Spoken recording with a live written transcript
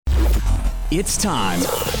It's time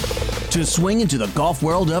to swing into the golf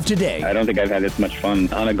world of today. I don't think I've had this much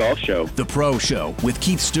fun on a golf show. The Pro Show with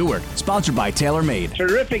Keith Stewart, sponsored by TaylorMade.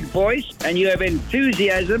 Terrific voice, and you have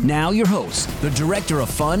enthusiasm. Now your host, the director of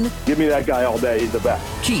fun. Give me that guy all day. He's the best.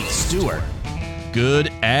 Keith Stewart. Good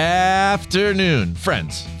afternoon,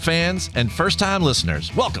 friends, fans, and first-time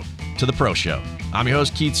listeners. Welcome to The Pro Show. I'm your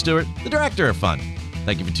host, Keith Stewart, the director of fun.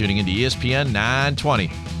 Thank you for tuning into ESPN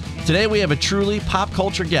 920. Today we have a truly pop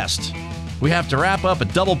culture guest. We have to wrap up a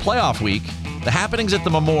double playoff week, the happenings at the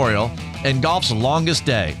Memorial, and golf's longest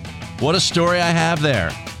day. What a story I have there.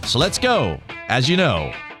 So let's go. As you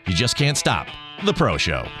know, you just can't stop The Pro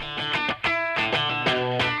Show.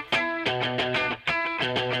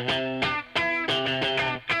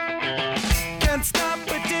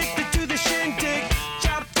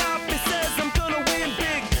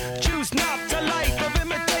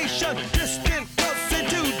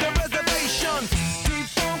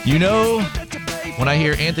 You know, when I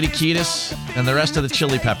hear Anthony Kiedis and the rest of the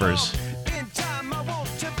Chili Peppers,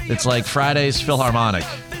 it's like Friday's Philharmonic.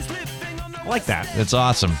 I like that. It's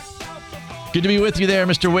awesome. Good to be with you there,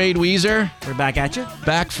 Mr. Wade Weezer. We're back at you.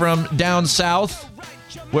 Back from down south,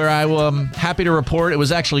 where I am happy to report it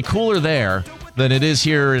was actually cooler there than it is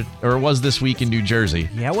here, or it was this week in New Jersey.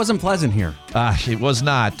 Yeah, it wasn't pleasant here. It was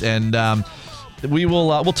not, and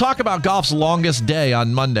we'll talk about golf's longest day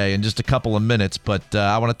on Monday in just a couple of minutes, but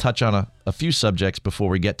I want to touch on a few subjects before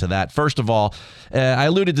we get to that. First of all, I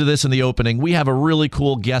alluded to this in the opening. We have a really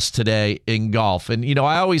cool guest today in golf, and you know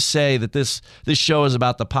I always say that this show is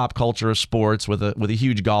about the pop culture of sports with a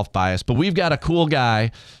huge golf bias, but we've got a cool guy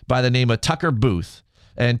by the name of Tucker Booth.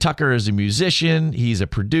 And Tucker is a musician, he's a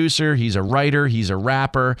producer, he's a writer, he's a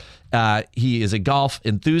rapper, he is a golf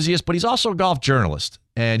enthusiast, but he's also a golf journalist.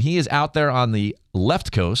 And he is out there on the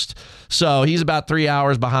left coast, so he's about 3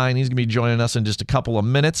 hours behind. He's going to be joining us in just a couple of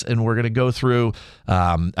minutes, and we're going to go through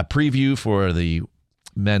a preview for the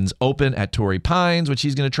Men's Open at Torrey Pines, which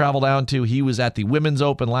he's going to travel down to. He was at the Women's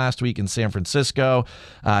Open last week in San Francisco.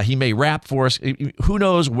 He may rap for us. Who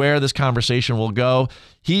knows where this conversation will go.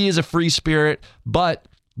 He is a free spirit, but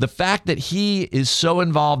the fact that he is so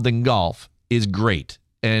involved in golf is great.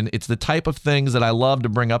 And it's the type of things that I love to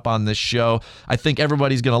bring up on this show. I think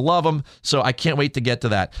everybody's going to love them, so I can't wait to get to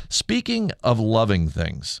that. Speaking of loving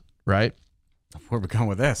things, right? Where are we going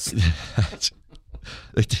with this?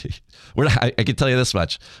 I can tell you this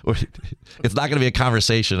much. It's not going to be a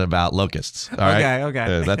conversation about locusts. All right?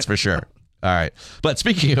 Okay. That's for sure. All right. But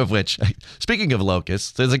speaking of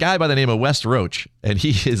locusts, there's a guy by the name of Wes Roach, and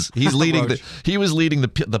he's leading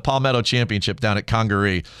the Palmetto Championship down at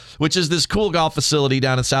Congaree, which is this cool golf facility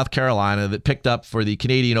down in South Carolina that picked up for the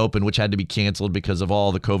Canadian Open, which had to be canceled because of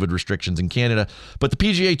all the COVID restrictions in Canada. But the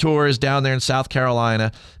PGA Tour is down there in South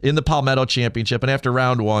Carolina in the Palmetto Championship, and after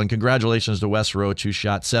round one, congratulations to Wes Roach, who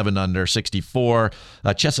shot 7 under 64.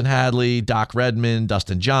 Chesson Hadley, Doc Redman,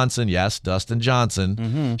 Dustin Johnson,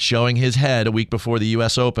 showing his head a week before the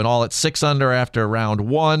U.S. Open, all at 6 under after round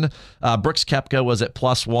one. Brooks Koepka was at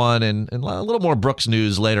 +1, and a little more Brooks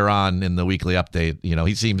news later on in the weekly update. You know,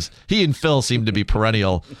 he and Phil seem to be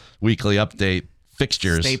perennial weekly update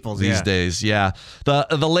fixtures staples these days. Yeah.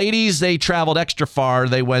 The ladies, they traveled extra far.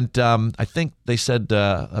 They went, I think they said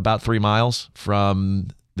about 3 miles from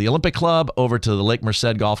the Olympic Club over to the Lake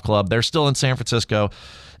Merced Golf Club. They're still in San Francisco.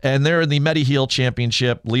 And they're in the Mediheal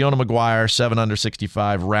Championship. Leona Maguire, 7 under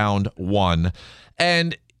 65, round one.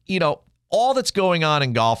 And, you know, all that's going on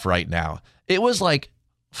in golf right now, it was like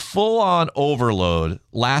full-on overload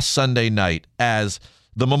last Sunday night as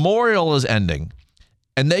the Memorial is ending.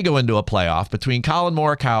 And they go into a playoff between Colin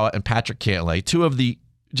Morikawa and Patrick Cantlay, two of the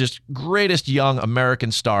just greatest young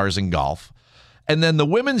American stars in golf. And then the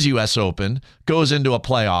Women's U.S. Open goes into a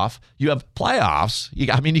playoff. You have playoffs. You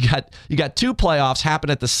got 2 playoffs happen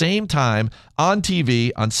at the same time on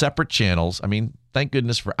TV on separate channels. I mean, thank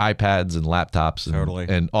goodness for iPads and laptops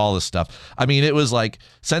and all this stuff. I mean, it was like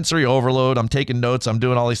sensory overload. I'm taking notes. I'm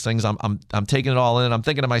doing all these things. I'm taking it all in. I'm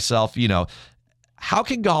thinking to myself, you know, how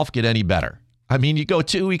can golf get any better? I mean, you go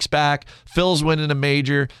 2 weeks back, Phil's winning a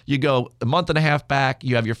major. You go a month and a half back,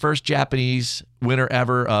 you have your first Japanese winner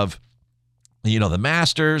ever of, you know, the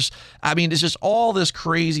Masters. I mean, it's just all this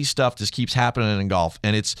crazy stuff just keeps happening in golf,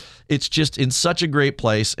 and it's just in such a great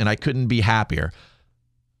place, and I couldn't be happier.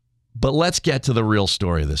 But let's get to the real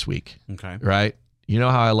story this week. Okay. Right? You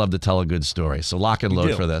know how I love to tell a good story, so lock and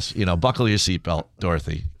load for this. You know, buckle your seatbelt,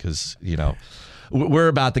 Dorothy, because, you know, we're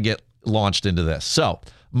about to get launched into this. So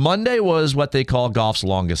Monday was what they call golf's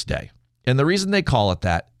longest day. And the reason they call it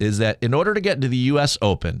that is that in order to get into the U.S.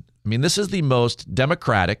 Open, I mean, this is the most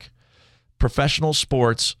democratic professional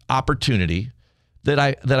sports opportunity that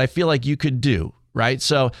I feel like you could do, right?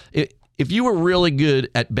 So if you were really good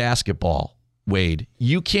at basketball, Wade,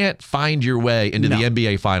 you can't find your way into the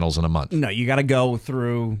NBA Finals in a month. No, you got to go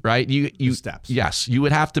through right. You steps. Yes, you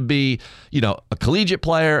would have to be, a collegiate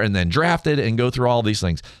player and then drafted and go through all these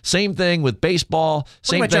things. Same thing with baseball.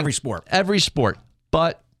 Pretty much every sport. Every sport,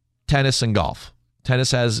 but tennis and golf.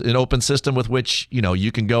 Tennis has an open system with which,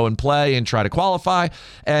 you can go and play and try to qualify.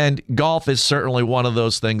 And golf is certainly one of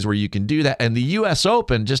those things where you can do that. And the U.S.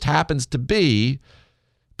 Open just happens to be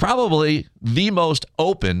probably the most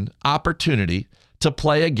open opportunity to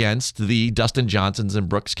play against the Dustin Johnsons and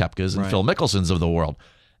Brooks Koepkas and Phil Mickelsons of the world.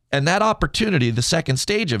 And that opportunity, the second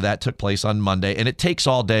stage of that took place on Monday, and it takes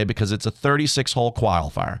all day because it's a 36-hole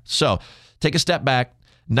qualifier. So take a step back.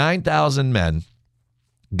 9,000 men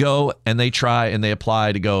go and they try and they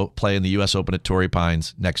apply to go play in the U.S. Open at Torrey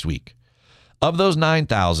Pines next week. Of those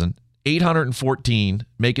 9,000, 814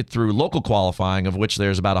 make it through local qualifying, of which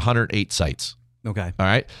there's about 108 sites. Okay. All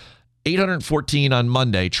right. 814 on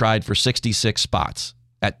Monday tried for 66 spots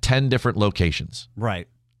at 10 different locations. Right.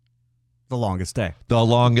 The longest day. The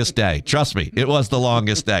longest day. Trust me, it was the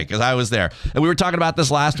longest day because I was there. And we were talking about this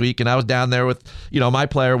last week, and I was down there with, my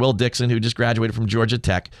player, Will Dixon, who just graduated from Georgia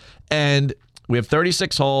Tech. And we have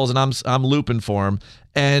 36 holes, and I'm looping for him.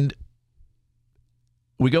 And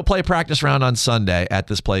we go play a practice round on Sunday at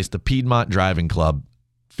this place, the Piedmont Driving Club.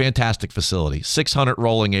 Fantastic facility, 600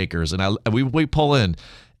 rolling acres. And we pull in,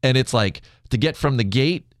 and it's like to get from the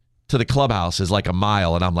gate to the clubhouse is like a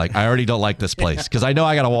mile. And I'm like, I already don't like this place because I know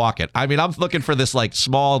I got to walk it. I mean, I'm looking for this like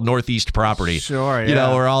small northeast property, sure,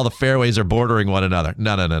 yeah. Where all the fairways are bordering one another.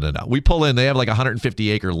 No. We pull in, they have like a 150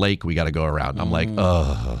 acre lake we got to go around. I'm like,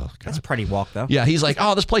 oh, God. That's a pretty walk though. Yeah. He's like,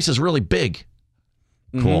 oh, this place is really big.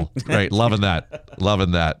 Cool. Great. Loving that.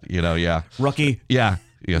 Yeah. Rookie. Yeah.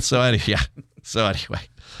 So anyway.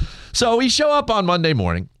 So we show up on Monday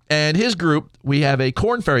morning, and his group, we have a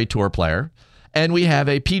Korn Ferry Tour player, and we have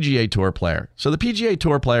a PGA Tour player. So the PGA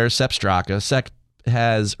Tour player, Sepp Straka, Sepp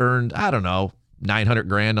has earned, I don't know,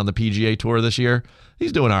 $900,000 on the PGA Tour this year.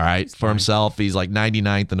 He's doing all right for himself. He's like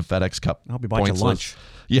 99th in the FedEx Cup. I hope he bought you lunch.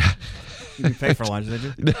 Yeah. You didn't pay for lunch, did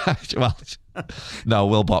you? Well, no,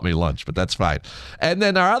 Will bought me lunch, but that's fine. And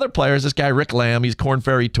then our other players, this guy, Rick Lamb, he's Korn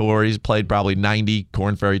Ferry Tour. He's played probably 90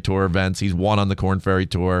 Korn Ferry Tour events. He's won on the Korn Ferry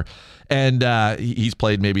Tour. And he's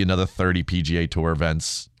played maybe another 30 PGA Tour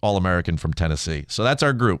events, All-American from Tennessee. So that's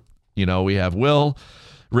our group. We have Will,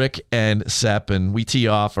 Rick, and Sepp, and we tee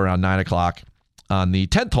off around 9 o'clock on the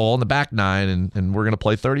 10th hole in the back nine, and we're going to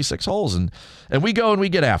play 36 holes. And we go and we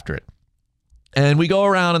get after it. And we go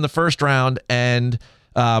around in the first round, and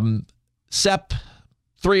Sepp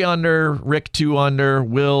 3 under, Rick 2 under,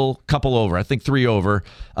 Will couple over. I think 3 over.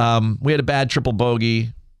 We had a bad triple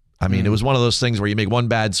bogey. I mean, it was one of those things where you make one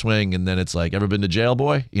bad swing, and then it's like, ever been to jail,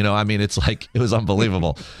 boy? It's like, it was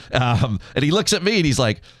unbelievable. And he looks at me, and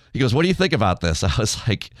he goes, what do you think about this? I was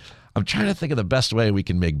like, I'm trying to think of the best way we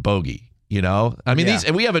can make bogey.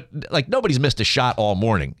 And we haven't, like, nobody's missed a shot all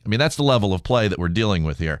morning. I mean, that's the level of play that we're dealing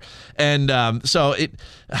with here. And so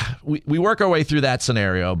we work our way through that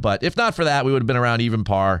scenario. But if not for that, we would have been around even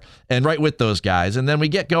par and right with those guys. And then we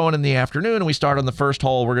get going in the afternoon and we start on the first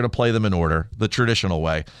hole. We're going to play them in order, the traditional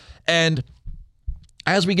way. And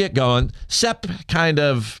as we get going, Sepp kind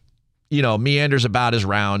of, meanders about his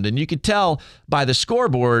round. And you could tell by the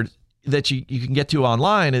scoreboard that you can get to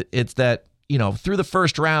online, it's that, through the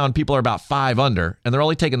first round, people are about 5 under, and they're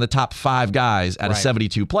only taking the top 5 guys out of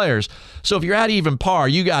 72 players. So if you're at even par,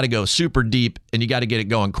 you got to go super deep, and you got to get it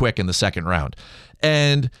going quick in the second round.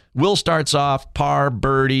 And Will starts off par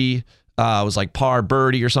birdie. It was like par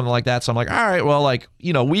birdie or something like that. So I'm like, all right, well,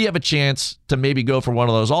 we have a chance to maybe go for one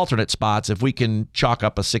of those alternate spots if we can chalk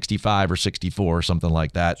up a 65 or 64 or something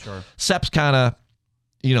like that. Sure. Sepp's kind of,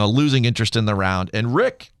 losing interest in the round, and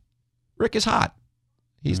Rick is hot.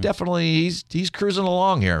 He's definitely, he's cruising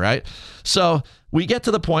along here, right? So we get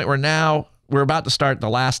to the point where now we're about to start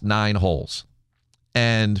the last 9 holes.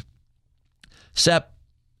 And Sepp,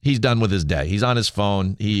 he's done with his day. He's on his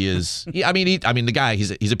phone. He is, the guy,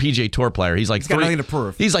 he's a PGA Tour player. He's like, he's got nothing to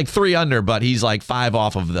prove. He's like 3 under, but he's like 5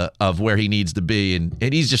 off of where he needs to be.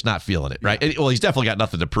 And he's just not feeling it, right? Yeah. Well, he's definitely got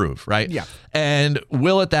nothing to prove, right? Yeah. And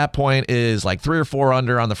Will at that point is like 3 or 4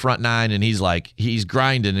 under on the front 9. And he's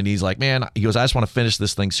grinding and he's like, man, he goes, I just want to finish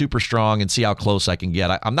this thing super strong and see how close I can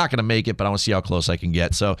get. I'm not going to make it, but I want to see how close I can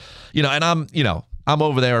get. So, and I'm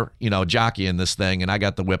over there, jockeying this thing, and I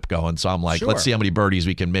got the whip going. So I'm like, sure, let's see how many birdies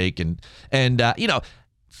we can make. And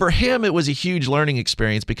for him, it was a huge learning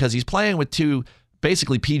experience because he's playing with 2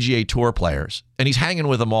 basically PGA Tour players, and he's hanging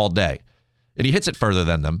with them all day. And he hits it further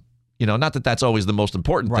than them. not that that's always the most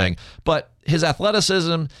important thing, but his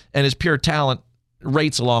athleticism and his pure talent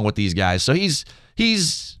rates along with these guys. So he's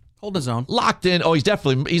Hold his own. locked in. Oh,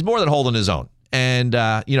 he's more than holding his own. And,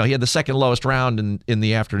 he had the second lowest round in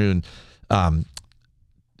the afternoon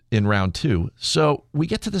in round 2. So we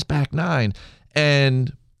get to this back 9,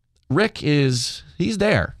 and Rick he's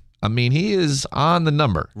there. I mean, he is on the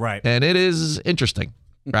number. Right. And it is interesting,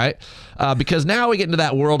 right? Because now we get into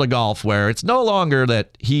that world of golf where it's no longer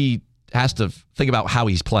that he has to think about how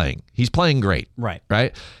he's playing. He's playing great. Right.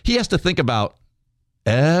 Right? He has to think about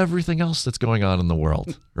everything else that's going on in the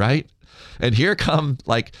world, right? And here come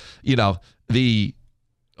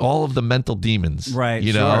all of the mental demons, right?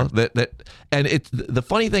 Sure. And the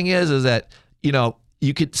funny thing is that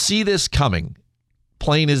you could see this coming,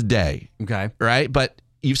 plain as day. Okay, right? But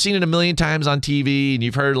you've seen it a million times on TV, and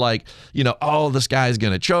you've heard this guy's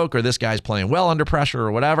gonna choke, or this guy's playing well under pressure,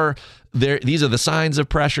 or whatever. These are the signs of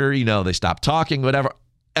pressure. They stop talking, whatever.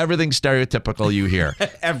 Everything stereotypical you hear.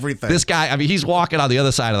 Everything. This guy, I mean, he's walking on the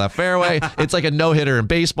other side of the fairway. It's like a no-hitter in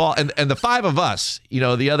baseball. And the 5 of us,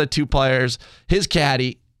 the other 2 players, his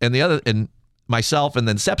caddy, and myself, and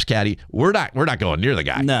then Sepp's caddy, we're not going near the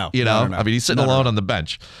guy. No. No. I mean, he's sitting alone on the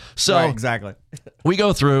bench. So right, exactly. we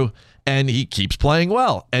go through, and he keeps playing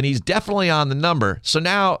well, and he's definitely on the number. So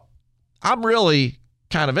now I'm really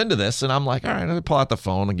kind of into this, and I'm like, all right, I'm going to pull out the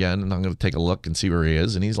phone again, and I'm going to take a look and see where he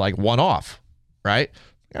is. And he's like 1 off, right?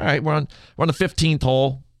 All right, we're on the 15th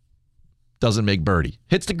hole. Doesn't make birdie.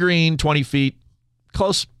 Hits the green, 20 feet.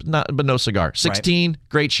 Close, but no cigar. 16,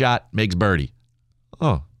 great shot, makes birdie.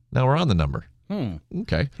 Oh, now we're on the number.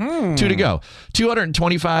 Okay. 2 to go.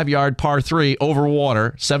 225-yard par 3 over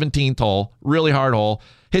water, 17th hole. Really hard hole.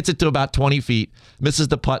 Hits it to about 20 feet. Misses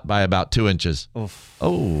the putt by about 2 inches. Oof.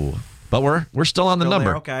 Oh, but we're still on the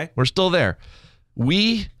number. There, okay. We're still there.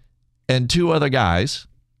 We and 2 other guys,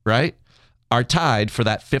 right, are tied for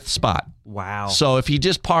that 5th spot. Wow. So if he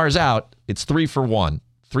just pars out, it's 3 for 1.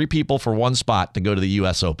 3 people for 1 spot to go to the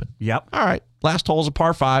U.S. Open. Yep. All right. Last hole's a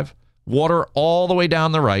par 5. Water all the way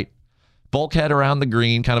down the right. Bulkhead around the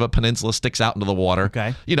green. Kind of a peninsula sticks out into the water.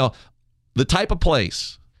 Okay. The type of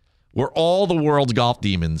place where all the world's golf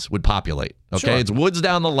demons would populate. Okay. Sure. It's woods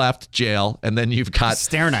down the left, jail, and then you've got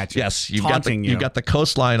staring at you. Yes. You've got the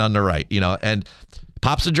coastline on the right. And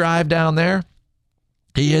pops a drive down there.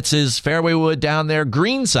 He hits his fairway wood down there,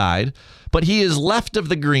 green side, but he is left of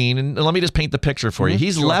the green. And let me just paint the picture for you.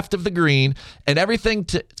 He's left of the green, and everything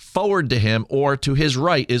forward to him or to his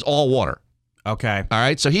right is all water. Okay. All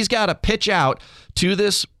right. So he's got to pitch out to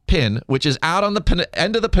this pin, which is out on the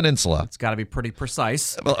end of the peninsula. It's got to be pretty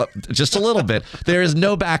precise. Well, just a little bit. There is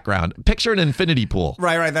no background. Picture an infinity pool.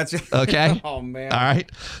 Right. That's okay. Oh, man. All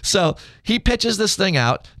right. So he pitches this thing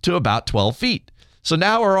out to about 12 feet. So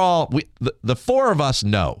now we're all, the 4 of us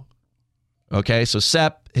know. Okay, so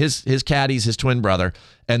Sepp, his caddy's his twin brother,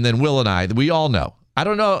 and then Will and I, we all know. I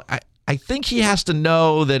don't know. I think he has to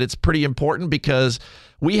know that it's pretty important because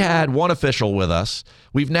we had 1 official with us.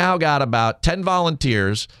 We've now got about 10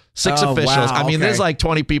 volunteers, 6 officials. Wow, I mean, okay. there's like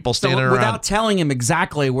 20 people standing around. Without telling him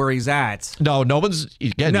exactly where he's at. No one's,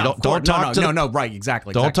 again, no, don't talk to right,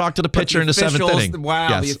 exactly. Don't talk to the pitcher in the 7th inning. Wow,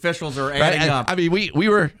 yes. The officials are adding up. I mean, we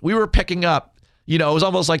were picking up. It was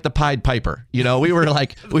almost like the Pied Piper. We were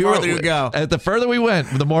like, the further we went,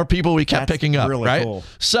 the more people we kept picking up. Really right? Cool.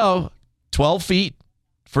 So 12 feet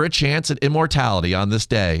for a chance at immortality on this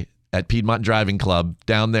day at Piedmont Driving Club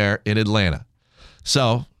down there in Atlanta.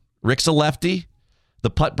 So Rick's a lefty. The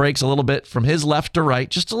putt breaks a little bit from his left to right,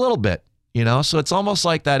 just a little bit. So it's almost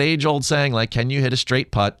like that age-old saying, like, can you hit a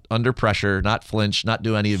straight putt under pressure, not flinch, not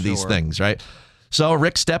do any of these things, right? So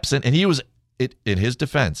Rick steps in, and he was, in his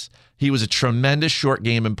defense, he was a tremendous short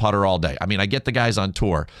game and putter all day. I mean, I get the guys on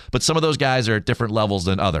tour, but some of those guys are at different levels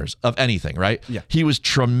than others of anything, right? Yeah. He was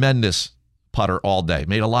tremendous putter all day,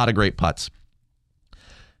 made a lot of great putts.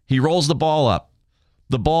 He rolls the ball up.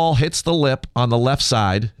 The ball hits the lip on the left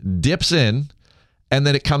side, dips in, and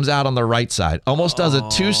then it comes out on the right side. Almost does a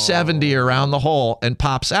 270 around the hole and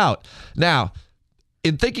pops out. Now,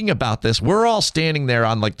 in thinking about this, we're all standing there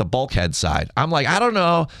on like the bulkhead side. I'm like, I don't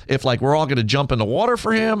know if like we're all going to jump in the water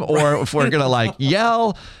for him or if we're going to like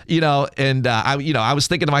yell, and I was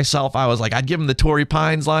thinking to myself, I was like, I'd give him the Torrey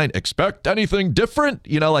Pines line, expect anything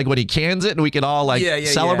different, like when he cans it and we can all like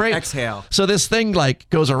celebrate. Yeah. Exhale. So this thing like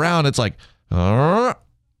goes around. It's like, oh,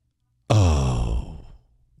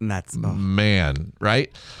 that's man.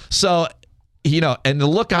 Right. So, and the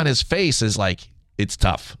look on his face is like, it's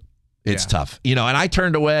tough. It's tough, and I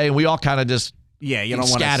turned away and we all kind of just you don't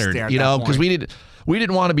scattered, want to stare at because we need, we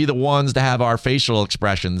didn't want to be the ones to have our facial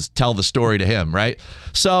expressions tell the story to him, right?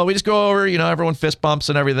 So we just go over, everyone fist bumps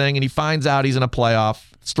and everything, and he finds out he's in a playoff.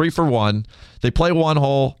 It's 3-for-1. They play one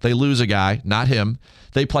hole. They lose a guy, not him.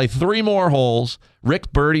 They play 3 more holes.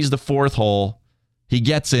 Rick birdies the 4th hole. He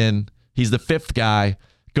gets in. He's the 5th guy.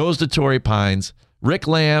 Goes to Torrey Pines. Rick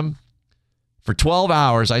Lamb, for 12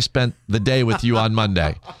 hours, I spent the day with you on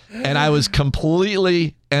Monday, and I was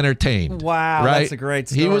completely entertained. Wow, right? that's a great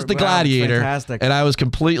story. He was the gladiator, fantastic. and I was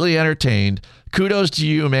completely entertained. Kudos to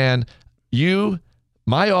you, man. You,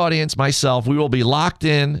 my audience, myself, we will be locked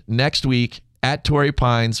in next week at Torrey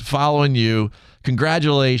Pines following you.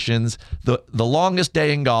 Congratulations. The longest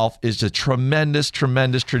day in golf is a tremendous,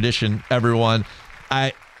 tremendous tradition, everyone.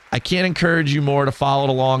 I can't encourage you more to follow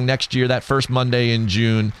it along next year, that first Monday in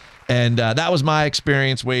June. And that was my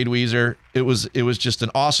experience, Wade Weezer. It was just an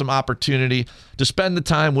awesome opportunity to spend the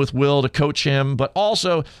time with Will, to coach him, but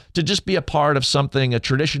also to just be a part of something, a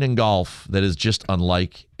tradition in golf that is just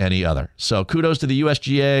unlike any other. So kudos to the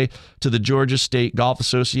USGA, to the Georgia State Golf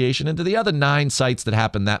Association, and to the other 9 sites that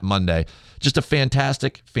happened that Monday. Just a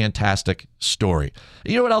fantastic, fantastic story.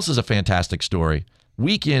 You know what else is a fantastic story?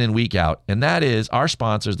 Week in and week out, and that is our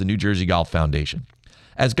sponsors, the New Jersey Golf Foundation.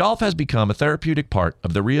 As golf has become a therapeutic part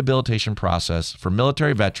of the rehabilitation process for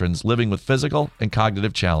military veterans living with physical and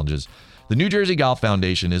cognitive challenges, the New Jersey Golf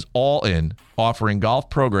Foundation is all in, offering golf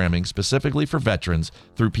programming specifically for veterans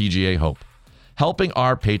through PGA Hope, helping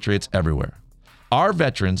our patriots everywhere. Our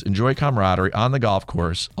veterans enjoy camaraderie on the golf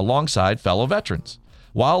course alongside fellow veterans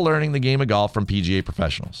while learning the game of golf from PGA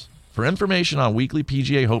professionals. For information on weekly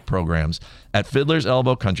PGA Hope programs at Fiddler's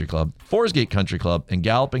Elbow Country Club, Forsgate Country Club, and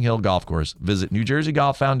Galloping Hill Golf Course, visit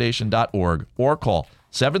NewJerseyGolfFoundation.org or call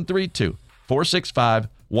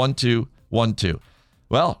 732-465-1212.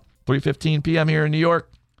 Well, 3:15 p.m. here in New York,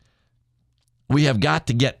 we have got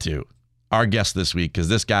to get to our guest this week because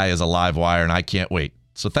this guy is a live wire and I can't wait.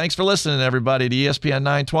 So thanks for listening, everybody, to ESPN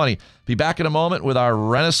 920. Be back in a moment with our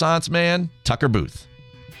Renaissance man, Tucker Booth.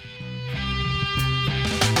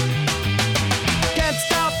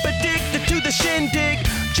 Shindig,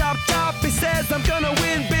 chopped up, he says I'm gonna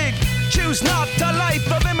win big. Choose not a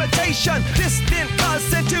life of imitation, distant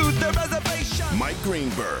cousin to the reservation. Mike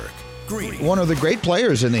Greenberg. One of the great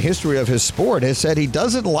players in the history of his sport has said he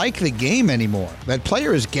doesn't like the game anymore. That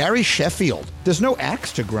player is Gary Sheffield. There's no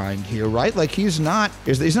axe to grind here, right? Like he's not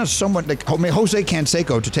someone like Jose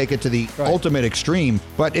Canseco, to take it to the ultimate extreme.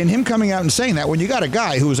 But in him coming out and saying that, when you got a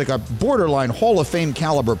guy who's like a borderline Hall of Fame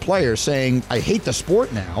caliber player saying, I hate the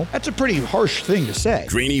sport now, that's a pretty harsh thing to say.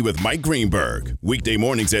 Greeny with Mike Greenberg. Weekday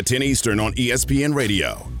mornings at 10 Eastern on ESPN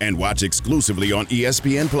Radio. And watch exclusively on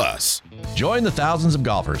ESPN Plus. Join the thousands of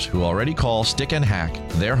golfers who already call Stick and Hack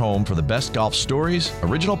their home for the best golf stories,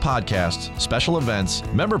 original podcasts, special events,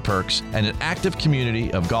 member perks, and an active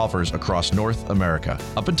community of golfers across North America.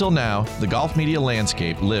 Up until now, the golf media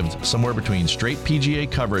landscape lived somewhere between straight PGA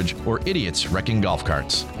coverage or idiots wrecking golf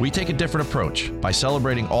carts. We take a different approach by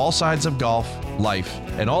celebrating all sides of golf, life,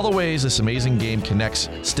 and all the ways this amazing game connects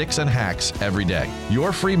sticks and hacks every day.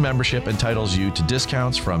 Your free membership entitles you to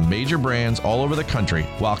discounts from major brands all over the country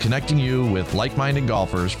while connecting you with like-minded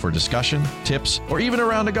golfers for discussion, tips, or even a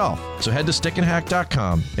round of golf. So head to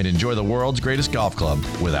stickandhack.com and enjoy the world's greatest golf club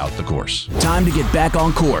without the course. Time to get back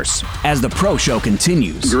on course as the Pro Show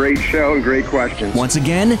continues. Great show and great questions. Once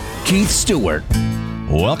again, Keith Stewart.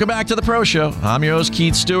 Welcome back to the Pro Show. I'm your host,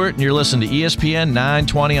 Keith Stewart, and you're listening to ESPN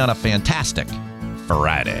 920 on a fantastic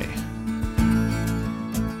Friday.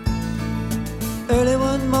 Early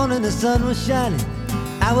one morning, the sun was shining.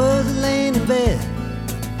 I was laying in bed,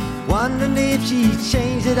 wondering if she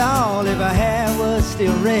changed it all, if her hair was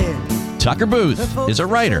still red. Tucker Booth is a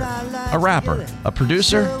writer, a rapper, a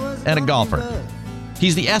producer, and a golfer.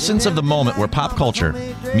 He's the essence of the moment where pop culture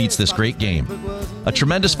meets this great game. A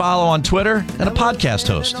tremendous follow on Twitter and a podcast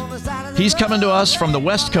host. He's coming to us from the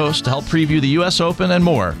West Coast to help preview the U.S. Open and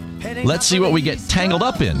more. Let's see what we get tangled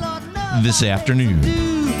up in this afternoon.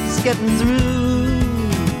 Getting through,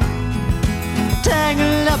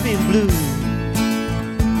 tangled up in blue.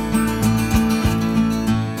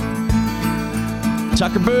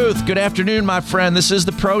 Tucker Booth, good afternoon, my friend. This is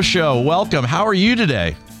the Pro Show. Welcome. How are you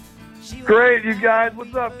today? Great, you guys.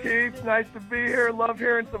 What's up, Keith? Nice to be here. Love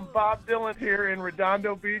hearing some Bob Dylan here in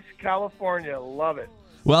Redondo Beach, California. Love it.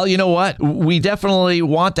 Well, you know what? We definitely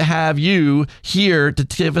want to have you here to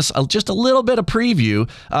give us just a little bit of preview,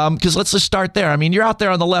 because let's just start there. I mean, you're out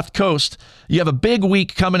there on the left coast. You have a big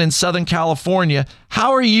week coming in Southern California.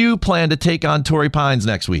 How are you planning to take on Torrey Pines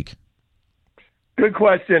next week? Good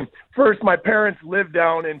question. First, my parents live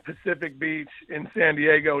down in Pacific Beach in San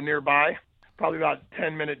Diego nearby, probably about a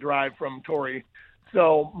 10-minute drive from Torrey.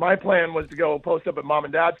 So my plan was to go post up at Mom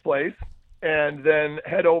and Dad's place and then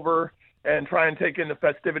head over and try and take in the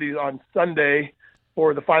festivities on Sunday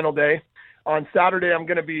for the final day. On Saturday, I'm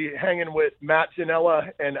going to be hanging with Matt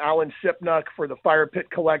Janella and Alan Shipnuck for the Fire Pit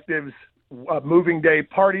Collective's moving day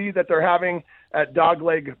party that they're having at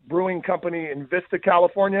Dogleg Brewing Company in Vista,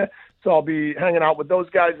 California. So I'll be hanging out with those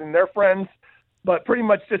guys and their friends, but pretty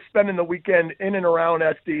much just spending the weekend in and around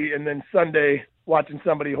SD, and then Sunday watching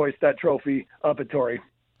somebody hoist that trophy up at Torrey.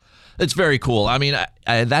 It's very cool. I mean,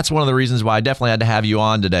 that's one of the reasons why I definitely had to have you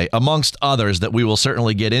on today, amongst others that we will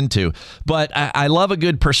certainly get into. But I love a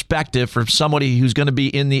good perspective from somebody who's going to be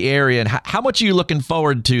in the area. And how much are you looking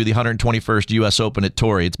forward to the 121st U.S. Open at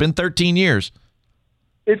Torrey? It's been 13 years.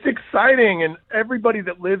 It's exciting, and everybody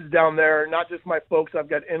that lives down there, not just my folks, I've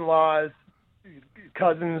got in-laws,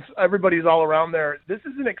 cousins, everybody's all around there. This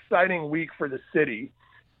is an exciting week for the city.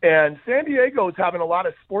 And San Diego is having a lot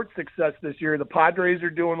of sports success this year. The Padres are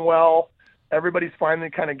doing well. Everybody's finally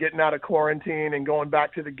kind of getting out of quarantine and going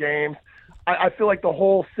back to the games. I feel like the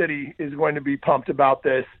whole city is going to be pumped about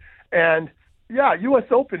this. And, yeah, U.S.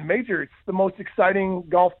 Open Major, it's the most exciting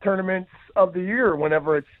golf tournaments of the year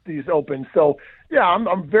whenever it's these Opens. So, yeah,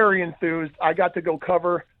 I'm very enthused. I got to go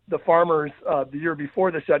cover the Farmers the year before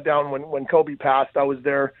the shutdown when Kobe passed. I was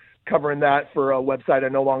there covering that for a website I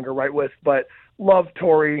no longer write with. But love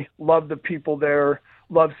Torrey, love the people there,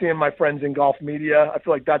 love seeing my friends in golf media. I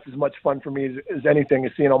feel like that's as much fun for me as anything,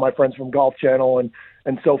 is seeing all my friends from Golf Channel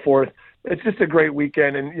and so forth. It's just a great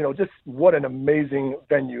weekend, and, just what an amazing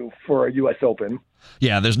venue for a U.S. Open.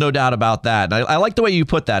 Yeah, there's no doubt about that. And I like the way you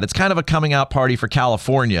put that. It's kind of a coming out party for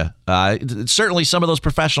California. Certainly some of those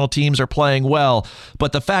professional teams are playing well,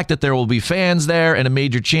 but the fact that there will be fans there and a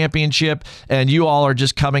major championship, and you all are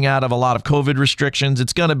just coming out of a lot of COVID restrictions,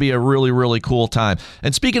 it's going to be a really, really cool time.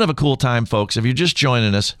 And speaking of a cool time, folks, if you're just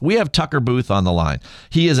joining us, we have Tucker Booth on the line.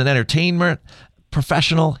 He is an entertainment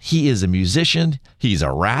professional. He is a musician. He's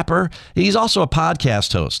a rapper. He's also a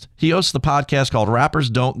podcast host. He hosts the podcast called Rappers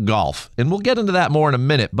Don't Golf, and we'll get into that more in a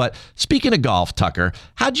minute. But speaking of golf, Tucker,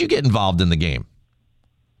 how'd you get involved in the game?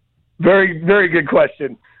 Very, very good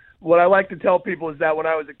question. What I like to tell people is that when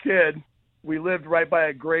I was a kid, we lived right by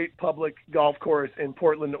a great public golf course in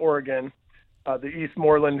Portland, Oregon, the East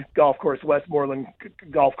Moreland Golf Course, West Moreland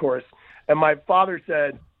Golf Course. And my father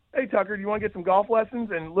said, "Hey, Tucker, do you want to get some golf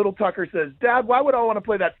lessons?" And little Tucker says, "Dad, why would I want to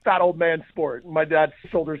play that fat old man sport?" And my dad's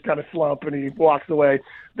shoulders kind of slump, and he walks away.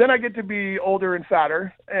 Then I get to be older and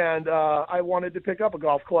fatter, and I wanted to pick up a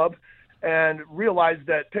golf club and realized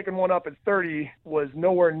that picking one up at 30 was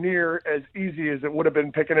nowhere near as easy as it would have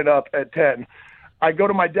been picking it up at 10. I go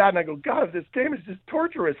to my dad and I go, "God, this game is just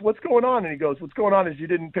torturous. What's going on?" And he goes, "What's going on is you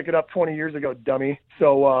didn't pick it up 20 years ago, dummy.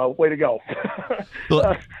 So way to go."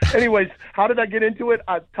 Anyways, how did I get into it?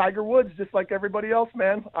 Tiger Woods, just like everybody else,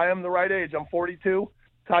 man. I am the right age. I'm 42.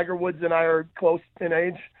 Tiger Woods and I are close in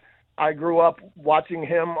age. I grew up watching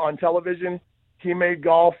him on television. He made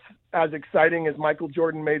golf as exciting as Michael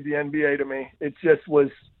Jordan made the NBA to me. It just was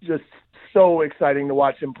just so exciting to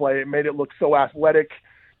watch him play. It made it look so athletic.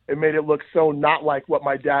 It made it look so not like what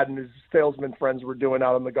my dad and his salesman friends were doing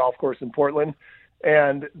out on the golf course in Portland.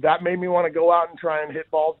 And that made me want to go out and try and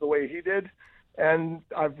hit balls the way he did. And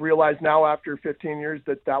I've realized now after 15 years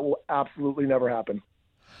that will absolutely never happen.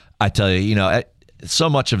 I tell you, so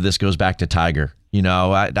much of this goes back to Tiger.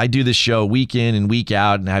 I do this show week in and week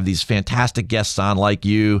out and have these fantastic guests on like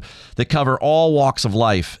you that cover all walks of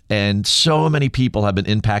life. And so many people have been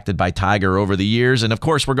impacted by Tiger over the years. And of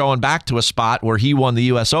course, we're going back to a spot where he won the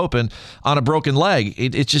U.S. Open on a broken leg.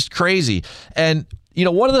 It's just crazy. And,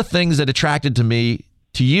 one of the things that attracted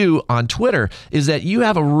to you on Twitter is that you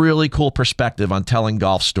have a really cool perspective on telling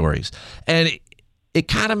golf stories. And it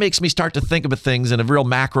kind of makes me start to think about things in a real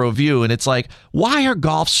macro view. And it's like, why are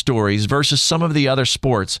golf stories versus some of the other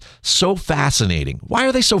sports so fascinating? Why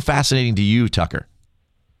are they so fascinating to you, Tucker?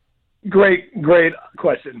 Great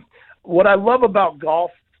question. What I love about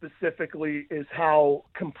golf specifically is how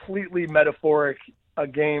completely metaphoric a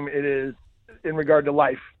game it is in regard to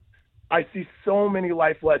life. I see so many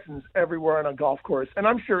life lessons everywhere on a golf course, and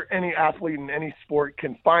I'm sure any athlete in any sport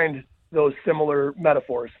can find those similar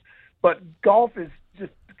metaphors. But golf is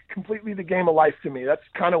just completely the game of life to me. That's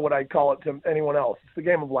kind of what I call it to anyone else. It's the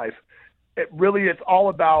game of life. It's all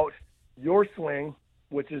about your swing,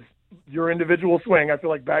 which is your individual swing. I feel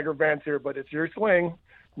like Bagger Vance here, but it's your swing.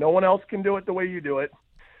 No one else can do it the way you do it.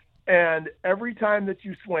 And every time that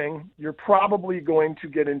you swing, you're probably going to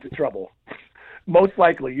get into trouble. Most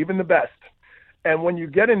likely, even the best. And when you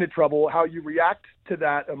get into trouble, how you react to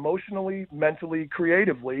that emotionally, mentally,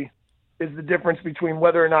 creatively is the difference between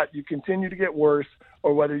whether or not you continue to get worse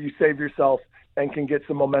or whether you save yourself and can get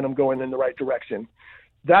some momentum going in the right direction.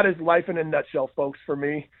 That is life in a nutshell, folks, for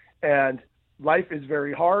me. And life is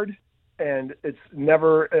very hard, and it's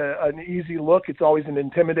never an easy look. It's always an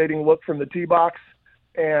intimidating look from the tee box.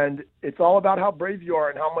 And it's all about how brave you are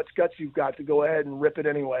and how much guts you've got to go ahead and rip it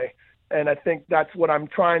anyway. And I think that's what I'm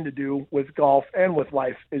trying to do with golf and with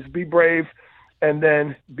life, is be brave and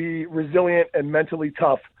then be resilient and mentally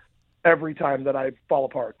tough every time that I fall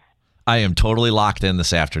apart. I am totally locked in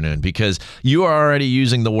this afternoon because you are already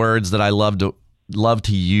using the words that I love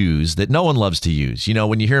to use that no one loves to use. You know,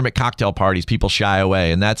 when you hear them at cocktail parties, people shy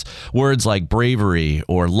away, and that's words like bravery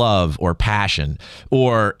or love or passion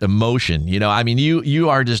or emotion. You know, I mean, you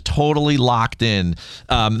are just totally locked in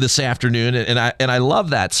this afternoon, and I love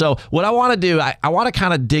that. So what I want to do, I want to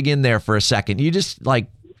kind of dig in there for a second. You just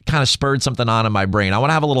kind of spurred something on in my brain. I want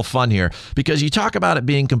to have a little fun here because you talk about it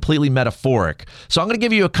being completely metaphoric. So I'm going to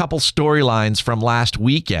give you a couple storylines from last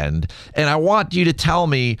weekend, and I want you to tell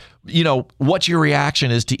me, you know, what your reaction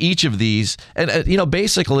is to each of these. And, you know,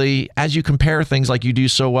 basically, as you compare things like you do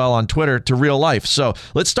so well on Twitter to real life. So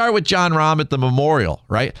let's start with Jon Rahm at the Memorial,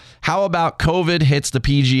 right? How about COVID hits the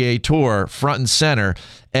PGA Tour front and center,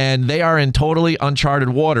 and they are in totally uncharted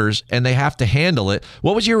waters, and they have to handle it?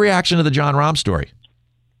 What was your reaction to the Jon Rahm story?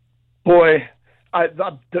 Boy,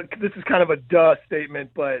 this is kind of a duh statement,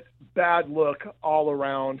 but bad look all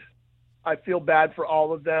around. I feel bad for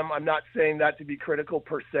all of them. I'm not saying that to be critical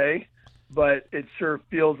per se, but it sure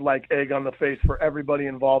feels like egg on the face for everybody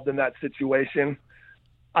involved in that situation.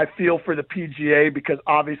 I feel for the PGA because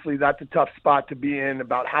obviously that's a tough spot to be in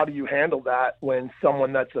about how do you handle that when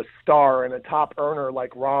someone that's a star and a top earner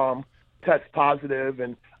like Rahm tests positive.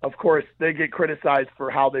 And of course they get criticized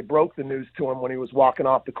for how they broke the news to him when he was walking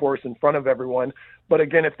off the course in front of everyone. But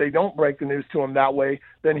again, if they don't break the news to him that way,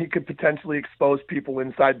 then he could potentially expose people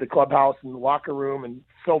inside the clubhouse and the locker room and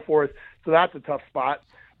so forth. So that's a tough spot,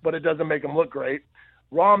 but it doesn't make him look great.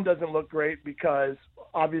 Rahm doesn't look great because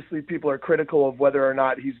obviously people are critical of whether or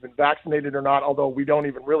not he's been vaccinated or not, although we don't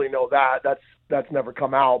even really know that. That's never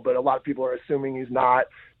come out, but a lot of people are assuming he's not.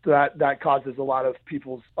 So that causes a lot of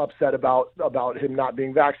people's upset about him not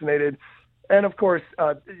being vaccinated. And of course,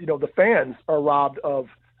 the fans are robbed of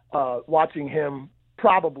watching him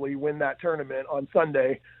probably win that tournament on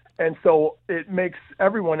Sunday. And so it makes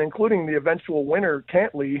everyone, including the eventual winner,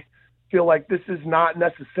 Cantley, feel like this is not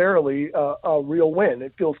necessarily a real win.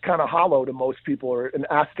 It feels kind of hollow to most people, or an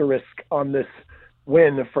asterisk on this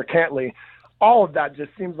win for Cantley. All of that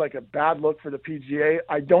just seems like a bad look for the PGA.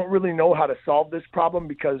 I don't really know how to solve this problem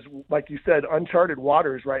because, like you said, uncharted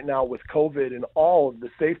waters right now with COVID and all of the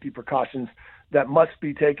safety precautions that must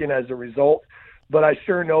be taken as a result. But I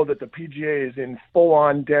sure know that the PGA is in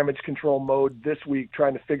full-on damage control mode this week,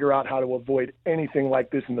 trying to figure out how to avoid anything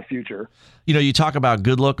like this in the future. You know, you talk about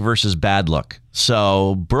good look versus bad look.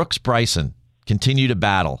 So Brooks, Bryson continue to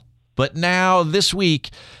battle. But now this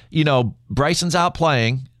week, you know, Bryson's out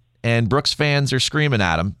playing, and Brooks fans are screaming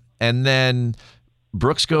at him. And then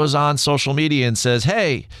Brooks goes on social media and says,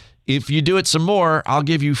 hey, if you do it some more, I'll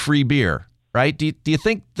give you free beer, right? Do you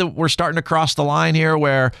think that we're starting to cross the line here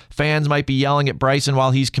where fans might be yelling at Bryson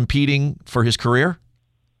while he's competing for his career?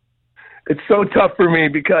 It's so tough for me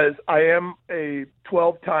because I am a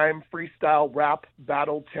 12-time freestyle rap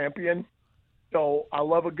battle champion. So I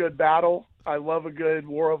love a good battle. I love a good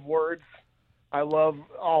war of words. I love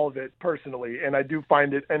all of it personally, and I do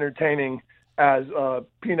find it entertaining as a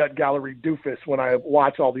peanut gallery doofus when I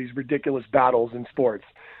watch all these ridiculous battles in sports.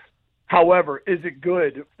 However, is it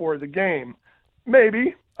good for the game?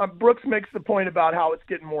 Maybe. Brooks makes the point about how it's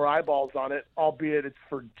getting more eyeballs on it, albeit it's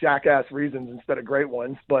for jackass reasons instead of great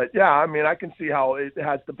ones. But yeah, I mean, I can see how it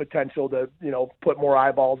has the potential to, put more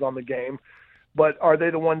eyeballs on the game. But are they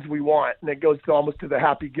the ones we want? And it goes to almost to the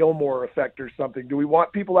Happy Gilmore effect or something. Do we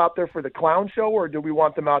want people out there for the clown show, or do we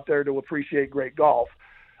want them out there to appreciate great golf?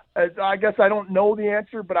 I guess I don't know the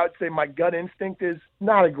answer, but I would say my gut instinct is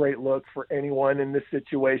not a great look for anyone in this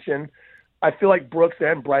situation. I feel like Brooks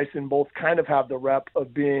and Bryson both kind of have the rep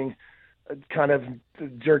of being kind of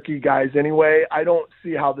jerky guys anyway. I don't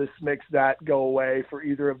see how this makes that go away for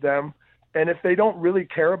either of them. And if they don't really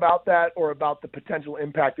care about that or about the potential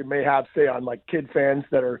impact it may have, say, on like kid fans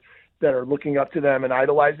that are looking up to them and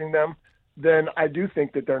idolizing them, then I do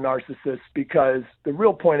think that they're narcissists, because the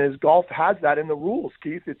real point is golf has that in the rules,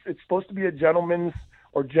 Keith. It's supposed to be a gentleman's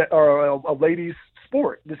or a lady's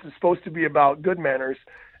sport. This is supposed to be about good manners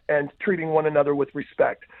and treating one another with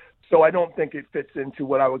respect. So I don't think it fits into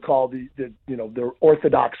what I would call the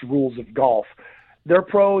orthodox rules of golf. they're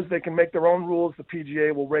pros. They can make their own rules. The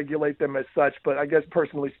PGA will regulate them as such. But I guess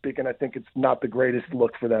personally speaking, I think it's not the greatest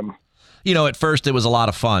look for them. You know, at first it was a lot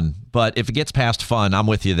of fun, but if it gets past fun, I'm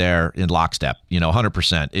with you there in lockstep,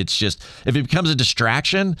 100%. It's just, if it becomes a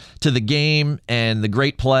distraction to the game and the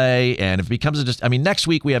great play, and if it becomes next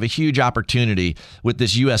week we have a huge opportunity with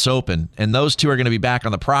this U.S. Open, and those two are going to be back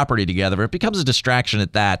on the property together. If it becomes a distraction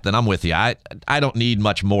at that, then I'm with you. I don't need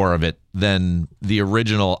much more of it than the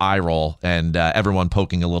original eye roll and everyone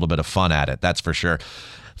poking a little bit of fun at it. That's for sure.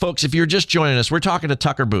 Folks, if you're just joining us, we're talking to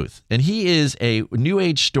Tucker Booth, and he is a new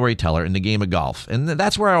age storyteller in the game of golf. And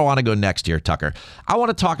that's where I want to go next here, Tucker. I want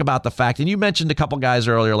to talk about the fact, and you mentioned a couple guys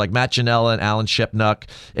earlier, like Matt Janella and Alan Shipnuck,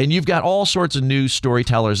 and you've got all sorts of new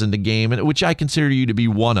storytellers in the game, which I consider you to be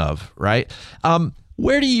one of, right?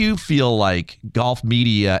 Where do you feel like golf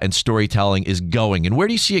media and storytelling is going, and where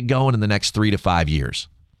do you see it going in the next 3 to 5 years?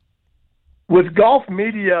 With golf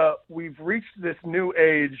media, we've reached this new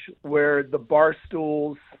age where the bar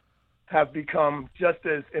stools have become just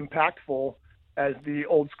as impactful as the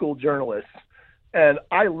old school journalists. And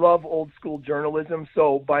I love old school journalism,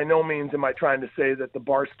 so by no means am I trying to say that the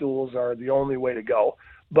bar stools are the only way to go.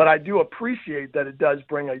 But I do appreciate that it does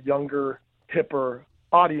bring a younger, hipper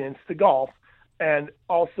audience to golf, and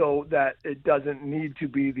also that it doesn't need to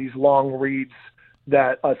be these long reads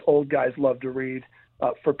that us old guys love to read.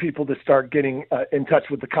 For people to start getting in touch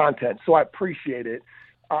with the content. So I appreciate it.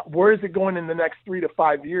 Where is it going in the next 3 to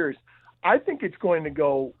 5 years? I think it's going to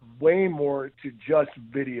go way more to just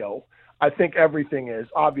video. I think everything is,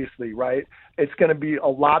 obviously, right? It's going to be a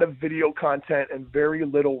lot of video content and very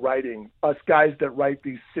little writing. Us guys that write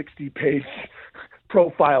these 60-page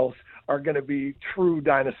profiles are going to be true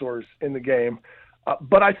dinosaurs in the game.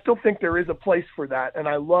 But I still think there is a place for that, and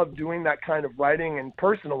I love doing that kind of writing. And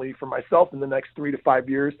personally, for myself, in the next 3 to 5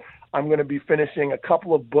 years, I'm going to be finishing a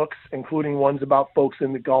couple of books, including ones about folks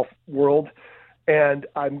in the golf world. And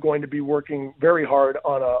I'm going to be working very hard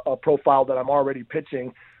on a profile that I'm already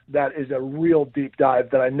pitching that is a real deep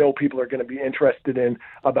dive that I know people are going to be interested in,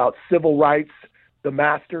 about civil rights, the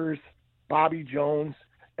Masters, Bobby Jones,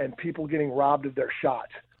 and people getting robbed of their shot.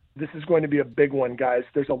 This is going to be a big one, guys.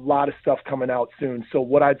 There's a lot of stuff coming out soon. So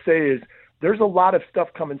what I'd say is there's a lot of stuff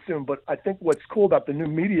coming soon, but I think what's cool about the new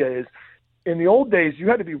media is in the old days, you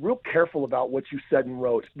had to be real careful about what you said and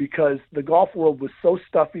wrote because the golf world was so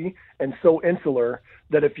stuffy and so insular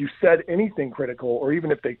that if you said anything critical, or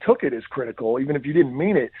even if they took it as critical, even if you didn't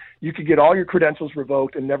mean it, you could get all your credentials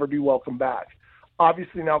revoked and never be welcomed back.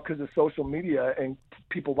 Obviously now, because of social media and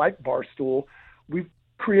people like Barstool, we've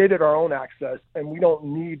created our own access, and we don't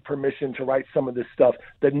need permission to write some of this stuff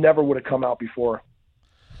that never would have come out before.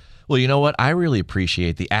 Well, you know what? I really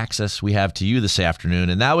appreciate the access we have to you this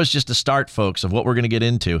afternoon, and that was just a start, folks, of what we're going to get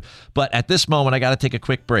into. But at this moment, I got to take a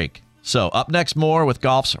quick break. So up next, more with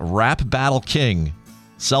golf's rap battle king,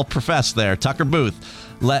 self-professed there, Tucker Booth.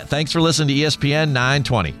 Thanks for listening to ESPN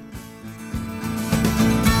 920.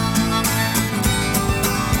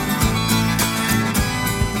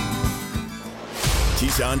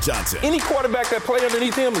 Keyshawn Johnson. Any quarterback that play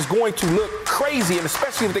underneath him is going to look crazy, and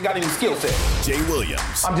especially if they got any skill set. Jay Williams.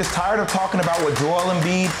 I'm just tired of talking about what Joel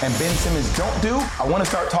Embiid and Ben Simmons don't do. I want to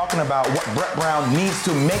start talking about what Brett Brown needs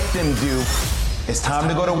to make them do. It's time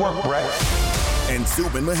to go to work, Brett. And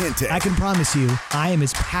Zubin Mehenti. I can promise you, I am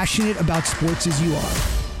as passionate about sports as you are.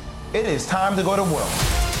 It is time to go to work.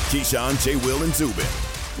 Keyshawn, Jay, Will, and Zubin.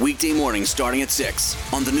 Weekday morning starting at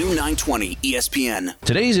 6 on the new 920 ESPN.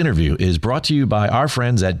 Today's interview is brought to you by our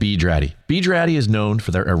friends at B. Draddy. B. Draddy is known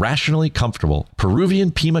for their irrationally comfortable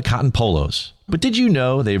Peruvian Pima cotton polos. But did you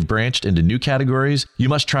know they've branched into new categories you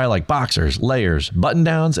must try, like boxers, layers,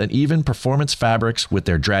 button-downs, and even performance fabrics with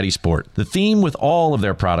their Draddy Sport? The theme with all of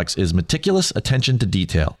their products is meticulous attention to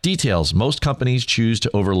detail. Details most companies choose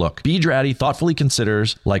to overlook. B. Draddy thoughtfully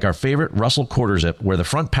considers, like our favorite Russell quarter zip, where the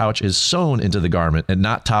front pouch is sewn into the garment and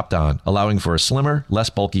not topped on, allowing for a slimmer, less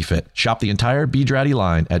bulky fit. Shop the entire B. Draddy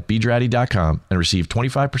line at bdraddy.com and receive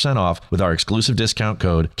 25% off with our exclusive discount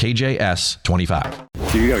code KJS25.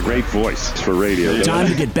 You got a great voice for radio. Time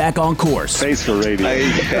to get back on course. Face for radio.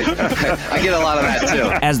 I get a lot of that,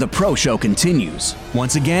 too. As the Pro Show continues.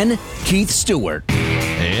 Once again, Keith Stewart.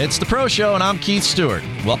 It's the Pro Show, and I'm Keith Stewart.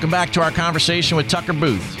 Welcome back to our conversation with Tucker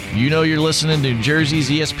Booth. You know you're listening to New Jersey's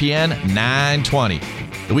ESPN 920.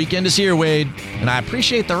 The weekend is here, Wade, and I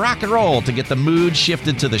appreciate the rock and roll to get the mood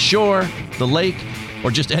shifted to the shore, the lake,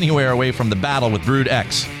 or just anywhere away from the battle with Brood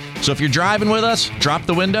X. So if you're driving with us, drop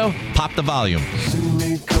the window, pop the volume. See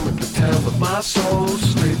me coming to town, but my soul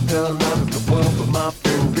straight down out of the world, but my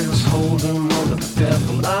fingers holding on to the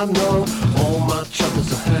devil. I know all my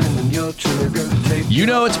You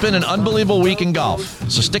know it's been an unbelievable week in golf,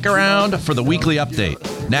 so stick around for the weekly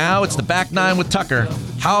update. Now it's the Back Nine with Tucker.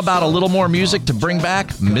 How about a little more music to bring back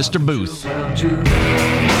Mr. Booth?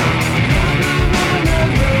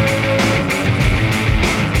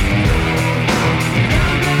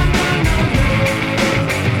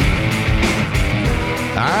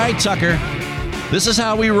 All right, Tucker. This is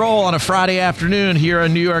how we roll on a Friday afternoon here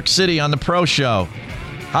in New York City on the Proshow.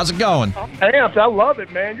 How's it going? I'm amped. I love it,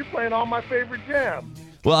 man. You're playing all my favorite jams.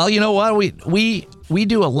 Well, you know what? We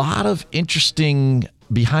do a lot of interesting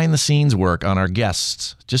behind-the-scenes work on our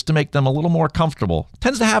guests just to make them a little more comfortable.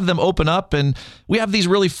 Tends to have them open up, and we have these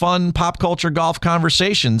really fun pop culture golf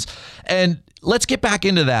conversations. And let's get back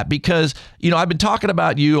into that because, I've been talking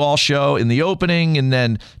about you all show in the opening and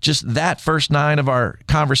then just that first nine of our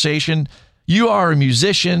conversation. You are a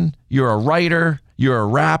musician, you're a writer, you're a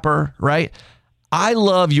rapper, right? I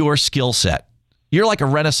love your skill set. You're like a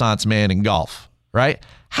renaissance man in golf, right?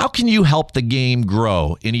 How can you help the game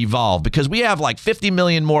grow and evolve? Because we have like 50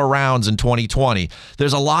 million more rounds in 2020.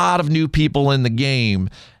 There's a lot of new people in the game.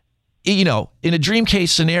 In a dream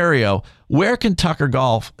case scenario, where can Tucker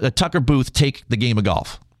Booth take the game of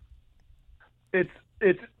golf?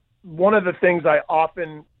 It's one of the things I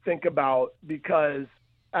often think about because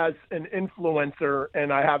as an influencer,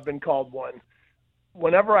 and I have been called one,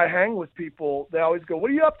 whenever I hang with people, they always go, "What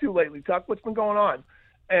are you up to lately, Tuck? What's been going on?"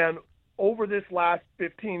 And over this last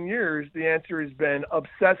 15 years, the answer has been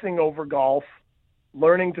obsessing over golf,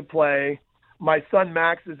 learning to play. My son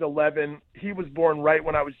Max is 11. He was born right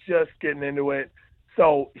when I was just getting into it.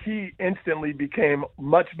 So he instantly became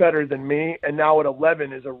much better than me. And now at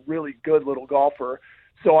 11 is a really good little golfer.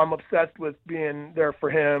 So I'm obsessed with being there for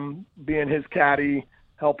him, being his caddy,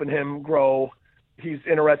 helping him grow. He's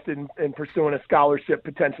interested in pursuing a scholarship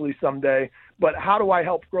potentially someday. But how do I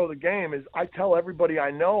help grow the game is I tell everybody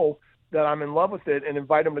I know that I'm in love with it and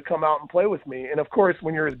invite them to come out and play with me. And of course,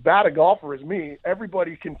 when you're as bad a golfer as me,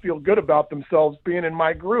 everybody can feel good about themselves being in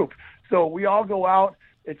my group. So we all go out.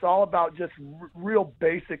 It's all about just real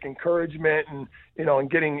basic encouragement and,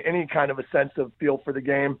 and getting any kind of a sense of feel for the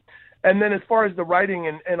game. And then as far as the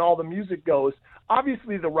writing and all the music goes,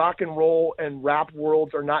 obviously the rock and roll and rap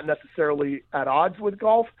worlds are not necessarily at odds with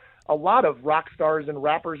golf. A lot of rock stars and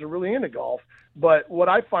rappers are really into golf. But what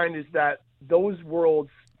I find is that those worlds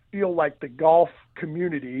feel like the golf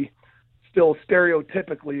community still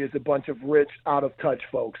stereotypically is a bunch of rich, out-of-touch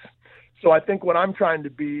folks. So I think what I'm trying to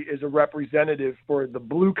be is a representative for the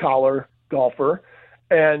blue-collar golfer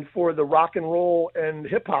and for the rock and roll and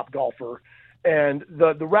hip-hop golfer. And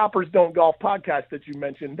the Rappers Don't Golf podcast that you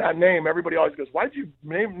mentioned, that name, everybody always goes, why'd you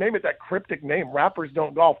name it that cryptic name, Rappers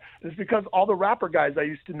Don't Golf? It's because all the rapper guys I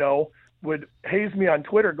used to know would haze me on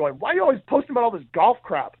Twitter going, why are you always posting about all this golf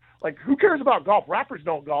crap? Like, who cares about golf? Rappers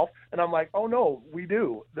don't golf. And I'm like, oh, no, we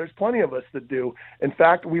do. There's plenty of us that do. In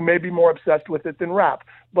fact, we may be more obsessed with it than rap.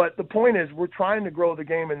 But the point is we're trying to grow the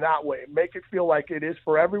game in that way, make it feel like it is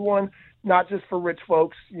for everyone, not just for rich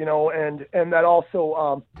folks, and that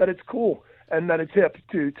also that it's cool and that it's hip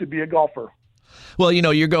to be a golfer. Well,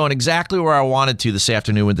 you're going exactly where I wanted to this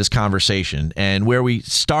afternoon with this conversation and where we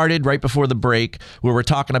started right before the break, where we're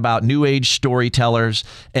talking about new age storytellers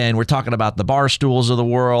and we're talking about the Barstools of the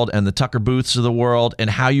world and the Tucker Booths of the world and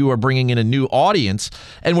how you are bringing in a new audience.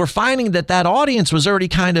 And we're finding that audience was already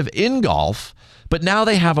kind of in golf, but now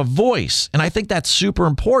they have a voice. And I think that's super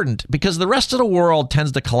important because the rest of the world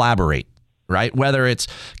tends to collaborate. Right? Whether it's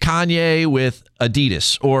Kanye with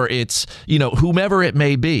Adidas or it's, whomever it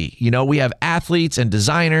may be. We have athletes and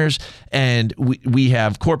designers and we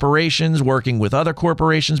have corporations working with other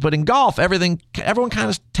corporations. But in golf, everyone kind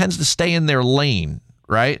of tends to stay in their lane.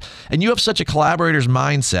 Right? And you have such a collaborator's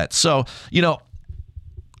mindset. So,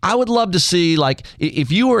 I would love to see, like,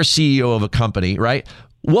 if you were a CEO of a company, right?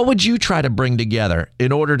 What would you try to bring together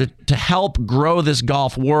in order to help grow this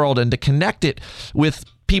golf world and to connect it with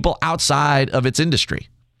people outside of its industry?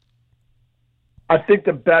 I think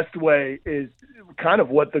the best way is kind of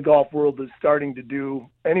what the golf world is starting to do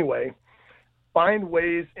anyway. Find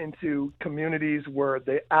ways into communities where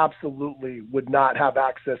they absolutely would not have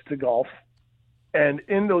access to golf. And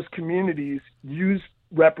in those communities, use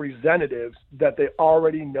representatives that they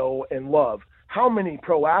already know and love. How many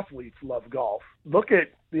pro athletes love golf? Look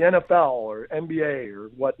at the NFL or NBA or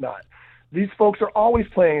whatnot. These folks are always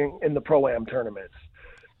playing in the Pro-Am tournaments.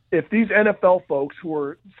 If these NFL folks who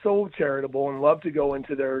are so charitable and love to go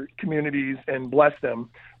into their communities and bless them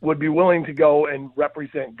would be willing to go and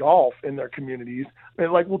represent golf in their communities,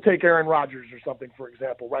 and like we'll take Aaron Rodgers or something, for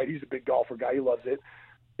example, right? He's a big golfer guy. He loves it.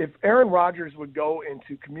 If Aaron Rodgers would go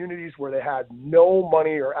into communities where they had no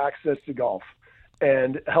money or access to golf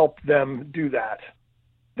and help them do that.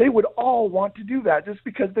 They would all want to do that just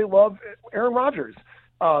because they love Aaron Rodgers.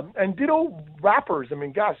 And ditto rappers. I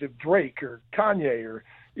mean, gosh, if Drake or Kanye or,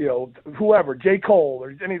 whoever, J. Cole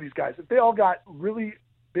or any of these guys, if they all got really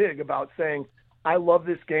big about saying, I love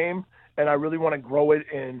this game and I really want to grow it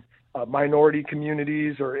in minority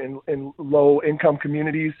communities or in low-income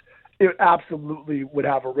communities, it absolutely would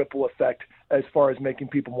have a ripple effect as far as making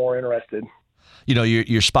people more interested.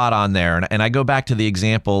 You're spot on there. And I go back to the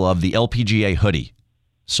example of the LPGA hoodie.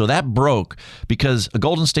 So that broke because a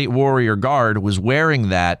Golden State Warrior guard was wearing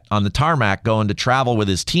that on the tarmac going to travel with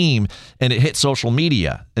his team, and it hit social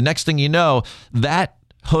media. And next thing you know, that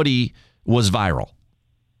hoodie was viral.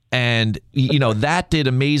 And, that did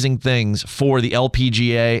amazing things for the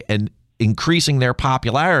LPGA and increasing their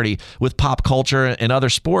popularity with pop culture and other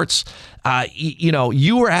sports.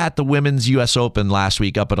 You were at the Women's U.S. Open last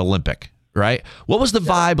week up at Olympic, right? What was the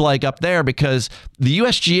vibe like up there? Because the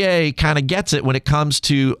USGA kind of gets it when it comes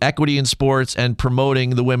to equity in sports and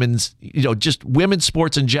promoting the women's, just women's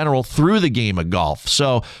sports in general through the game of golf.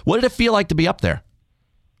 So what did it feel like to be up there?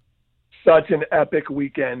 Such an epic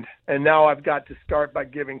weekend. And now I've got to start by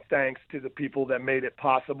giving thanks to the people that made it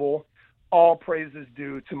possible. All praises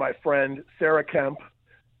due to my friend Sarah Kemp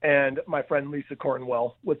and my friend Lisa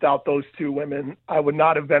Cornwell. Without those two women, I would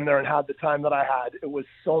not have been there and had the time that I had. It was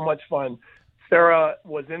so much fun. Sarah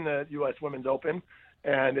was in the U.S. Women's Open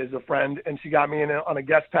and is a friend, and she got me in on a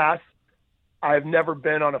guest pass. I've never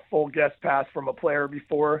been on a full guest pass from a player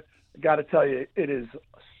before. I got to tell you, it is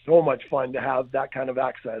so much fun to have that kind of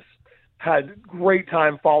access. Had great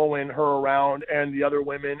time following her around and the other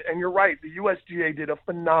women. And you're right, the USGA did a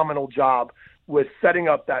phenomenal job with setting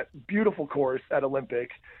up that beautiful course at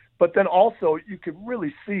Olympic. But then also you could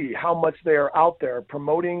really see how much they are out there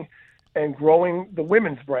promoting and growing the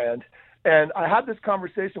women's brand. And I had this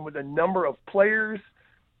conversation with a number of players,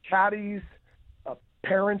 caddies,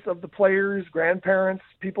 parents of the players, grandparents,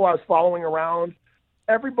 people I was following around.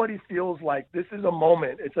 Everybody feels like this is a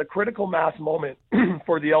moment. It's a critical mass moment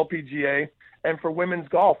for the LPGA and for women's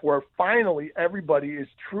golf, where finally everybody is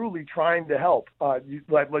truly trying to help. Like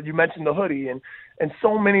you mentioned the hoodie, and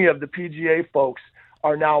so many of the PGA folks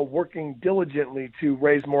are now working diligently to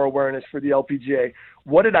raise more awareness for the LPGA.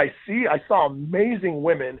 What did I see? I saw amazing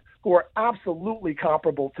women who are absolutely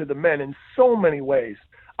comparable to the men in so many ways.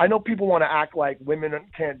 I know people want to act like women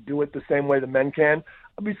can't do it the same way the men can.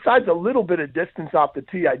 Besides a little bit of distance off the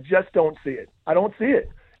tee, I just don't see it. I don't see it.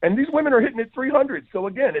 And these women are hitting it 300. So,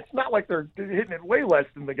 again, it's not like they're hitting it way less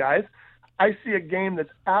than the guys. I see a game that's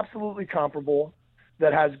absolutely comparable,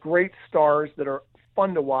 that has great stars, that are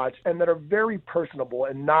fun to watch, and that are very personable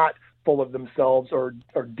and not full of themselves or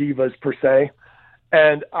divas per se.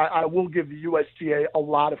 And I will give the USGA a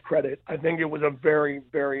lot of credit. I think it was a very,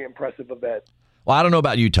 very impressive event. Well, I don't know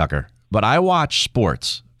about you, Tucker, but I watch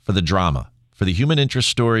sports for the drama, for the human interest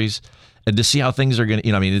stories, and to see how things are going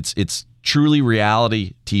to, it's truly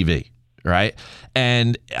reality TV, right?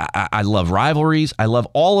 And I love rivalries. I love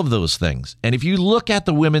all of those things. And if you look at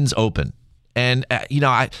the Women's Open, and,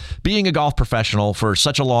 being a golf professional for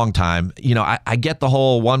such a long time, I get the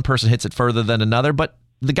whole one person hits it further than another, but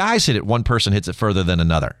the guys hit it, one person hits it further than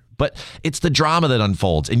another. But it's the drama that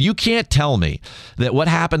unfolds. And you can't tell me that what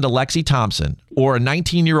happened to Lexi Thompson or a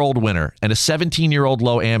 19-year-old winner and a 17-year-old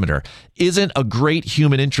low amateur isn't a great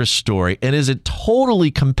human interest story and isn't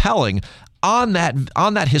totally compelling on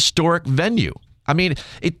that historic venue. I mean,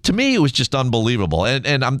 to me, it was just unbelievable.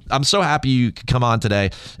 And I'm so happy you could come on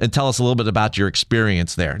today and tell us a little bit about your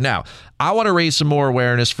experience there. Now, I want to raise some more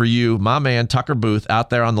awareness for you, my man, Tucker Booth,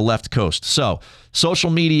 out there on the left coast. So,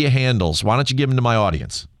 social media handles, why don't you give them to my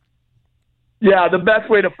audience? Yeah, the best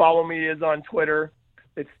way to follow me is on Twitter.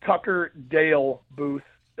 It's Tucker Dale Booth,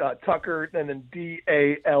 Tucker and then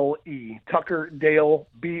D-A-L-E, Tucker Dale,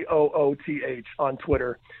 B-O-O-T-H on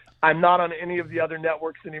Twitter. I'm not on any of the other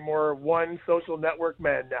networks anymore. One social network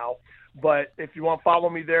man now. But if you want to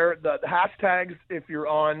follow me there, the hashtags, if you're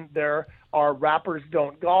on there, are Rappers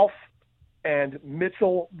Don't Golf and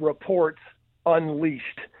Mitchell Reports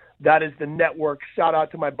Unleashed. That is the network. Shout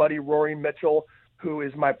out to my buddy Rory Mitchell, who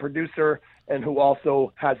is my producer and who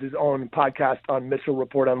also has his own podcast on Mitchell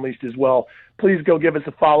Report Unleashed as well. Please go give us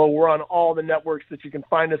a follow. We're on all the networks that you can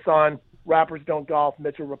find us on. Rappers Don't Golf,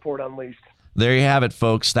 Mitchell Report Unleashed. There you have it,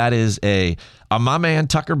 folks. That is a my man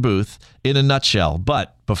Tucker Booth in a nutshell.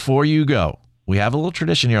 But before you go, we have a little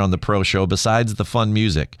tradition here on the Pro Show besides the fun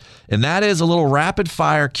music, and that is a little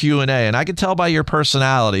rapid-fire Q&A. And I can tell by your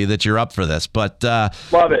personality that you're up for this. But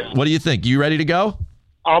love it. What do you think? You ready to go?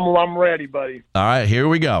 I'm ready, buddy. All right, here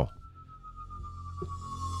we go.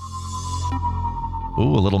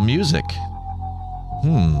 Ooh, a little music.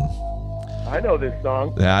 I know this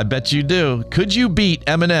song. Yeah, I bet you do. Could you beat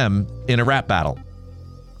Eminem in a rap battle?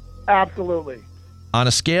 Absolutely. On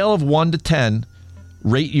a scale of 1 to 10,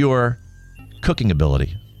 rate your cooking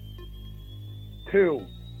ability. 2.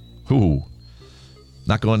 Ooh.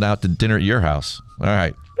 Not going out to dinner at your house. All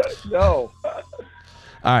right. No. All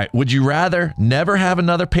right. Would you rather never have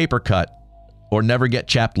another paper cut or never get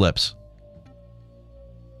chapped lips?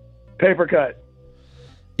 Paper cut.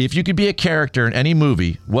 If you could be a character in any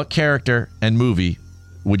movie, what character and movie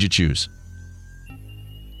would you choose?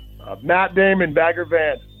 Matt Damon, Bagger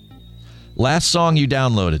Vance. Last song you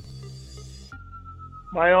downloaded?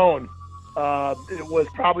 My own. It was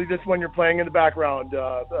probably this one you're playing in the background,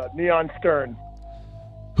 Neon Stern.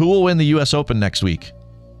 Who will win the U.S. Open next week?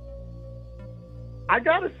 I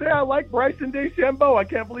got to say, I like Bryson DeChambeau. I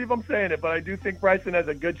can't believe I'm saying it, but I do think Bryson has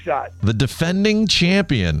a good shot. The defending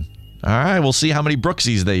champion. All right, we'll see how many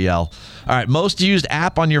Brooksies they yell. All right, most used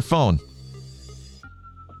app on your phone?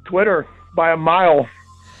 Twitter, by a mile.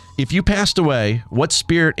 If you passed away, what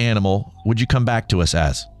spirit animal would you come back to us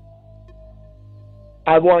as?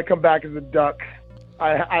 I want to come back as a duck.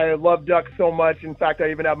 I love ducks so much. In fact, I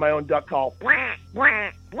even have my own duck call.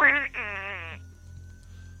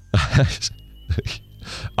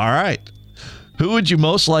 All right. Who would you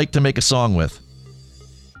most like to make a song with?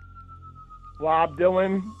 Bob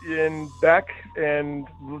Dylan and Beck, and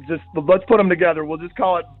let's put them together. We'll just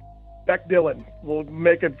call it Beck Dylan. We'll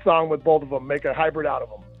make a song with both of them, make a hybrid out of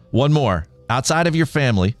them. One more. Outside of your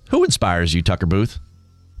family, who inspires you, Tucker Booth?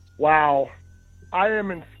 Wow. I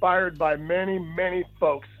am inspired by many, many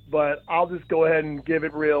folks, but I'll just go ahead and give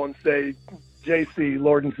it real and say JC,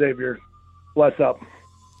 Lord and Savior. Bless up.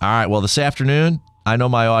 All right. Well, this afternoon, I know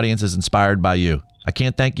my audience is inspired by you. I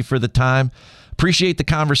can't thank you for the time. Appreciate the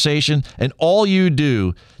conversation and all you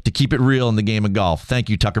do to keep it real in the game of golf. Thank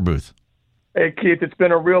you, Tucker Booth. Hey, Keith, it's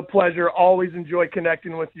been a real pleasure. Always enjoy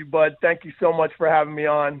connecting with you, bud. Thank you so much for having me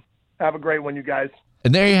on. Have a great one, you guys.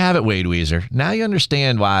 And there you have it, Wade Weezer. Now you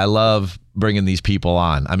understand why I love bringing these people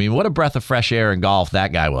on. I mean, what a breath of fresh air in golf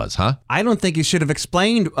that guy was, huh? I don't think you should have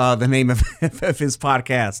explained the name of his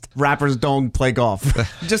podcast. Rappers Don't Play Golf.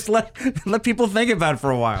 Just let people think about it for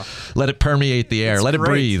a while. Let it permeate the air. It's let great. it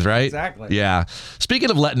breathe, right? Exactly. Yeah. Speaking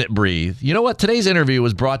of letting it breathe, you know what? Today's interview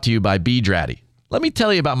was brought to you by B Draddy. Let me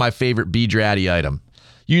tell you about my favorite B Draddy item.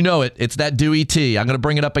 You know it. It's that Dewey T. I'm going to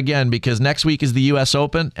bring it up again because next week is the U.S.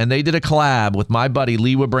 Open, and they did a collab with my buddy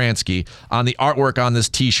Lee Wabransky on the artwork on this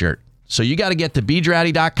T-shirt. So you got to get to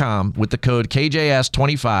bdraddy.com with the code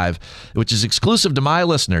KJS25, which is exclusive to my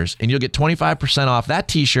listeners, and you'll get 25% off that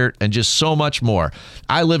T-shirt and just so much more.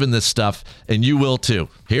 I live in this stuff, and you will too.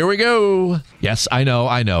 Here we go. Yes, I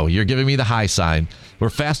know. You're giving me the high sign. We're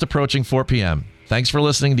fast approaching 4 p.m. Thanks for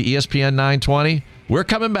listening to ESPN 920. We're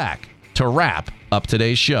coming back to wrap up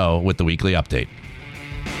today's show with the weekly update.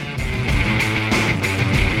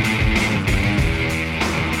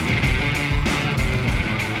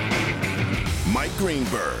 Mike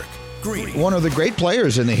Greenberg. One of the great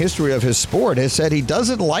players in the history of his sport has said he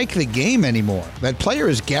doesn't like the game anymore. That player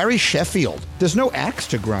is Gary Sheffield. There's no axe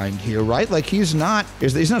to grind here, right? Like he's not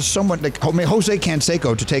someone like Jose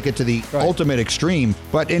Canseco to take it to the ultimate extreme.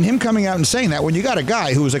 But in him coming out and saying that, when you got a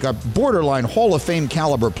guy who's like a borderline Hall of Fame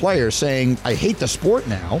caliber player saying, I hate the sport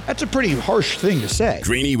now, that's a pretty harsh thing to say.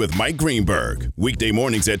 Greeny with Mike Greenberg. Weekday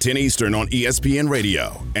mornings at 10 Eastern on ESPN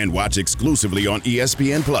Radio. And watch exclusively on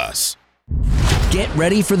ESPN Plus. Get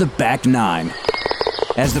ready for the back nine.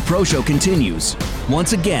 As the Proshow continues,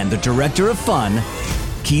 once again, the director of fun,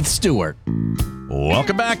 Keith Stewart.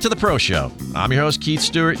 Welcome back to the Proshow. I'm your host, Keith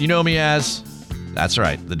Stewart. You know me as, that's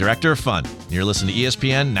right, the director of fun. You're listening to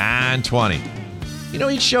ESPN 920. You know,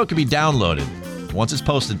 each show can be downloaded once it's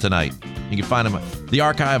posted tonight. You can find the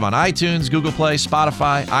archive on iTunes, Google Play,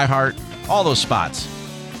 Spotify, iHeart, all those spots.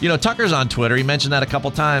 You know, Tucker's on Twitter. He mentioned that a couple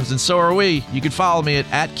times, and so are we. You can follow me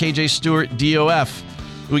at KJStewartDOF.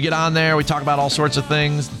 We get on there. We talk about all sorts of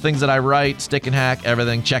things, the things that I write, stick and hack,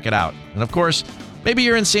 everything. Check it out. And, of course, maybe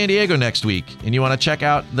you're in San Diego next week, and you want to check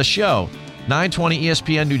out the show,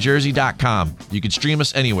 920ESPNNewJersey.com. You can stream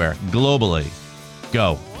us anywhere, globally.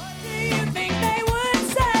 Go.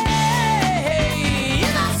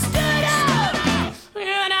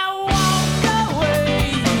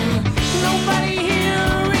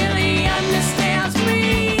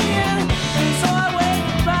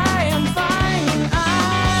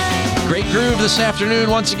 Groove this afternoon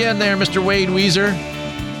once again there, Mr. Wade Weezer.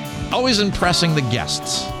 Always impressing the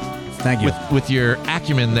guests. Thank you. With your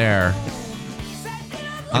acumen there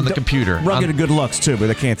on the computer. Rugged and good looks, too, but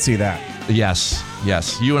they can't see that. Yes.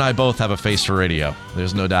 You and I both have a face for radio.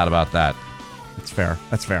 There's no doubt about that. That's fair.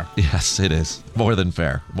 That's fair. Yes, it is. More than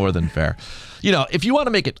fair. More than fair. You know, if you want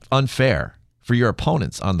to make it unfair for your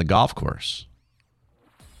opponents on the golf course,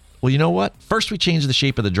 well, you know what? First, we changed the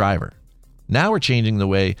shape of the driver. Now we're changing the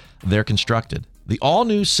way they're constructed. The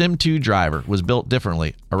all-new Sim 2 driver was built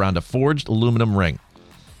differently around a forged aluminum ring.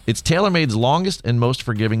 It's TaylorMade's longest and most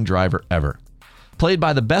forgiving driver ever. Played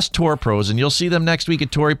by the best tour pros, and you'll see them next week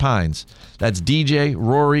at Torrey Pines. That's DJ,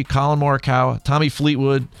 Rory, Colin Morikawa, Tommy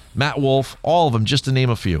Fleetwood, Matt Wolff, all of them, just to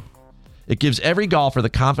name a few. It gives every golfer the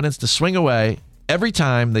confidence to swing away every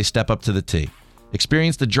time they step up to the tee.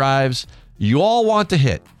 Experience the drives you all want to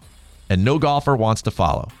hit, and no golfer wants to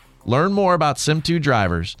follow. Learn more about Sim 2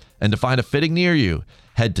 drivers, and to find a fitting near you,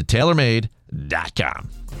 head to TaylorMade.com.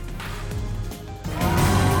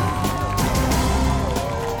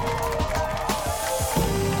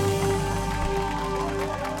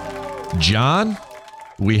 John,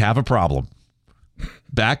 we have a problem.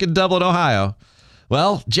 Back in Dublin, Ohio,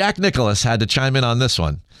 well, Jack Nicklaus had to chime in on this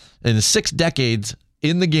one. In the 6 decades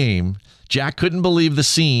in the game, Jack couldn't believe the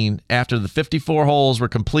scene after the 54 holes were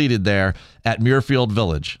completed there at Muirfield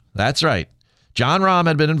Village. That's right. John Rahm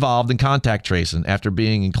had been involved in contact tracing after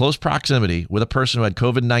being in close proximity with a person who had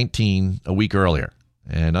COVID-19 a week earlier.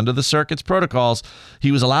 And under the circuit's protocols,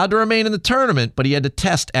 he was allowed to remain in the tournament, but he had to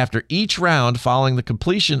test after each round following the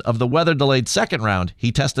completion of the weather-delayed second round.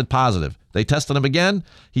 He tested positive. They tested him again.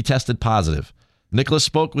 He tested positive. Nicklaus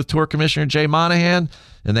spoke with Tour Commissioner Jay Monahan,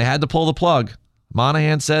 and they had to pull the plug.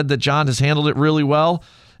 Monahan said that John has handled it really well,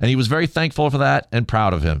 and he was very thankful for that and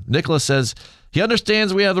proud of him. Nicklaus says he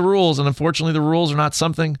understands we have the rules, and unfortunately the rules are not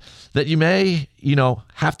something that you may,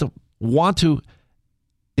 have to want to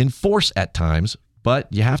enforce at times, but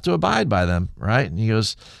you have to abide by them, right? And he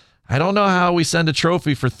goes, I don't know how we send a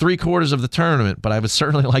trophy for 3/4 of the tournament, but I would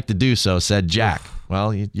certainly like to do so, said Jack.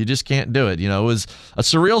 Well, you just can't do it. It was a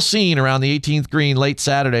surreal scene around the 18th green late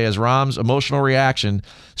Saturday as Rahm's emotional reaction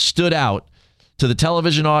stood out to the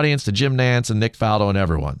television audience, to Jim Nantz and Nick Faldo and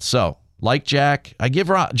everyone. So, like Jack, I give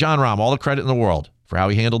John Rahm all the credit in the world for how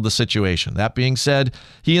he handled the situation. That being said,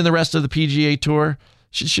 he and the rest of the PGA Tour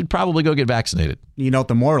should probably go get vaccinated. You know what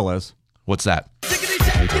the moral is? What's that?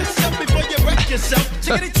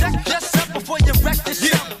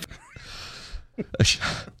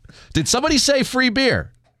 Did somebody say free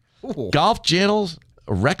beer? Ooh. Golf Channel's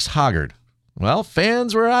Rex Hoggard. Well,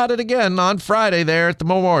 fans were at it again on Friday there at the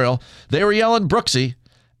Memorial. They were yelling Brooksy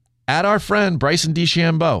at our friend Bryson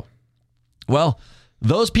DeChambeau. Well,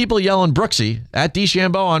 those people yelling Brooksy at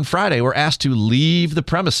DeChambeau on Friday were asked to leave the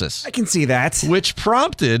premises. I can see that. Which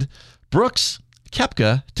prompted Brooks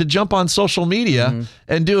Koepka to jump on social media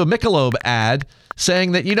and do a Michelob ad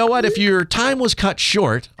saying that, you know what, if your time was cut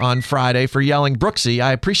short on Friday for yelling Brooksy,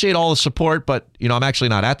 I appreciate all the support, but, I'm actually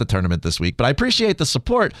not at the tournament this week, but I appreciate the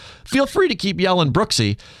support. Feel free to keep yelling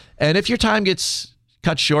Brooksy. And if your time gets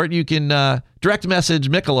cut short, you can direct message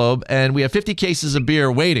Michelob, and we have 50 cases of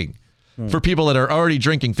beer waiting for people that are already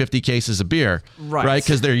drinking 50 cases of beer, right?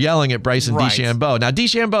 Because they're yelling at Bryson DeChambeau. Now,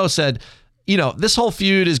 DeChambeau said, this whole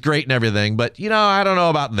feud is great and everything, but, I don't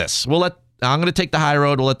know about this. I'm going to take the high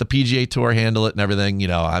road. We'll let the PGA Tour handle it and everything.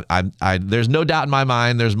 There's no doubt in my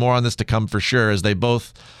mind there's more on this to come for sure as they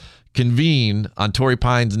both convene on Torrey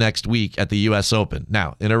Pines next week at the U.S. Open.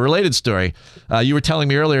 Now, in a related story, you were telling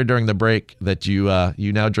me earlier during the break that you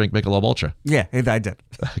now drink Michelob Ultra. Yeah, I did.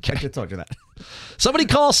 Okay. I did talk to that. Somebody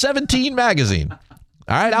call 17 Magazine. All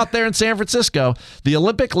right, out there in San Francisco, the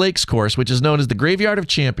Olympic Lakes course, which is known as the Graveyard of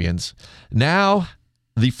Champions, now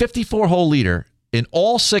the 54-hole leader in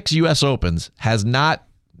all 6 U.S. Opens has not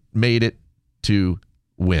made it to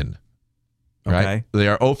win. Right? Okay. They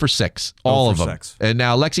are 0 for 6, all of them. 6. And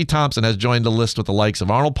now Lexi Thompson has joined the list with the likes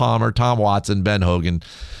of Arnold Palmer, Tom Watson, Ben Hogan,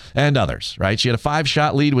 and others, right? She had a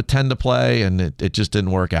 5-shot lead with 10 to play, and it just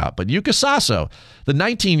didn't work out. But Yuka Saso, the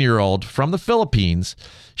 19-year-old from the Philippines,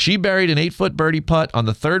 she buried an 8-foot birdie putt on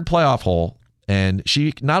the 3rd playoff hole, and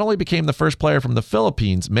she not only became the first player from the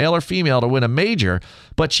Philippines, male or female, to win a major,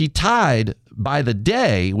 but she tied by the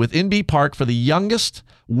day with Inbee Park for the youngest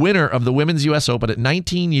winner of the Women's U.S. Open at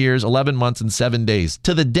 19 years, 11 months, and 7 days.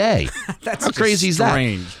 To the day. That's how crazy is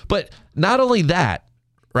that? But not only that,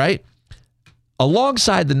 right?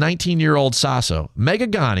 Alongside the 19-year-old Saso, Mega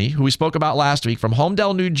Ghani, who we spoke about last week from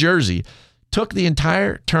Homedale, New Jersey, took the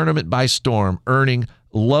entire tournament by storm, earning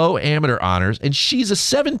low amateur honors, and she's a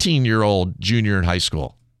 17-year-old junior in high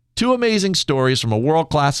school. 2 amazing stories from a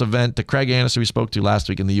world-class event to Craig Annis, who we spoke to last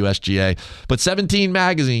week in the USGA. But 17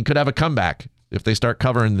 Magazine could have a comeback if they start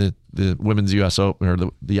covering the Women's U.S. Open or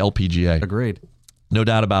the LPGA. Agreed. No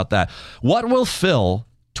doubt about that. What will Phil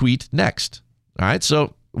tweet next? All right,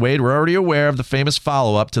 so Wade, we're already aware of the famous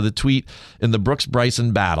follow-up to the tweet in the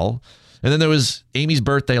Brooks-Bryson battle. And then there was Amy's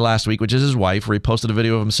birthday last week, which is his wife, where he posted a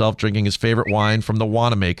video of himself drinking his favorite wine from the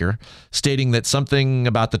Wanamaker, stating that something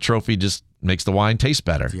about the trophy just makes the wine taste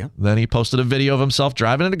better. Yeah. Then he posted a video of himself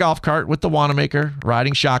driving in a golf cart with the Wanamaker,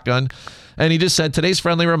 riding shotgun. And he just said, today's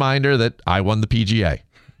friendly reminder that I won the PGA.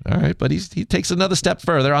 All right, but he takes another step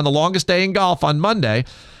further. On the longest day in golf on Monday,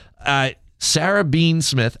 Sarah Bean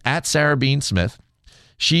Smith, at Sarah Bean Smith,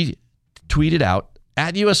 she tweeted out,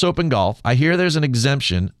 at U.S. Open Golf, I hear there's an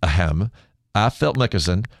exemption, Phil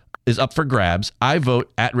Mickelson, is up for grabs. I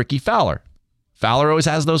vote at Ricky Fowler. Fowler always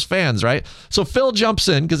has those fans, right? So Phil jumps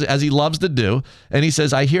in, because as he loves to do, and he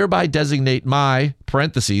says, I hereby designate my,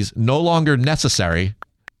 parentheses, no longer necessary,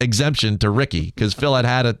 exemption to Ricky, because Phil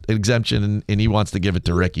had an exemption, and he wants to give it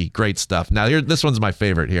to Ricky. Great stuff. Now, this one's my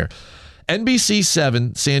favorite here. NBC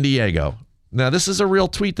 7, San Diego. Now, this is a real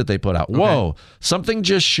tweet that they put out. Okay. Whoa, something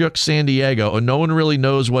just shook San Diego, and no one really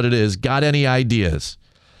knows what it is. Got any ideas?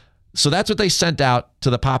 So that's what they sent out to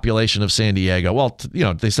the population of San Diego. Well,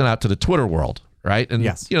 they sent out to the Twitter world, right? And,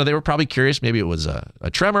 yes. They were probably curious. Maybe it was a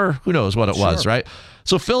tremor. Who knows what it was, right?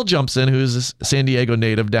 So Phil jumps in, who's a San Diego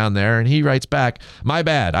native down there, and he writes back, my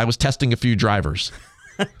bad, I was testing a few drivers.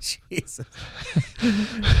 Jesus.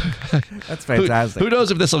 That's fantastic. Who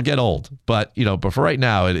knows if this will get old, but for right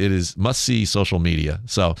now, it is must-see social media.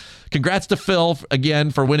 So congrats to Phil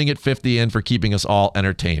again for winning at 50 and for keeping us all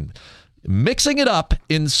entertained. Mixing it up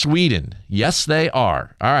in Sweden. Yes, they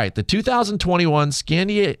are. All right, the 2021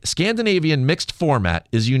 Scandinavian mixed format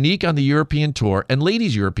is unique on the European Tour and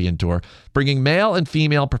Ladies European Tour, bringing male and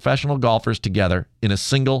female professional golfers together in a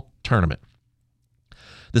single tournament.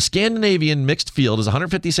 The Scandinavian mixed field is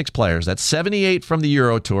 156 players. That's 78 from the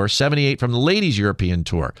Euro Tour, 78 from the Ladies European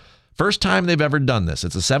Tour. First time they've ever done this.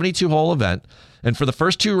 It's a 72-hole event. And for the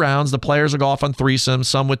first 2 rounds, the players will golf on threesomes,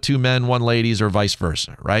 some with 2 men, 1 ladies, or vice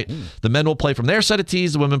versa, right? The men will play from their set of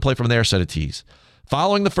tees. The women play from their set of tees.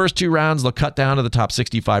 Following the first 2 rounds, they'll cut down to the top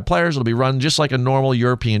 65 players. It'll be run just like a normal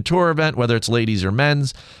European Tour event, whether it's ladies or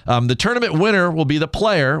men's. The tournament winner will be the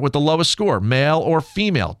player with the lowest score, male or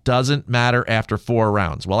female. Doesn't matter after 4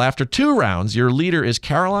 rounds. Well, after 2 rounds, your leader is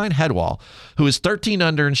Caroline Hedwall, who is 13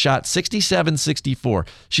 under and shot 67-64.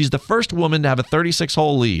 She's the first woman to have a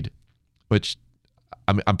 36-hole lead, which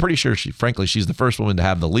I'm pretty sure she's the first woman to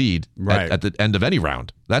have the lead at the end of any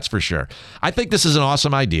round. That's for sure. I think this is an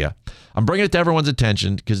awesome idea. I'm bringing it to everyone's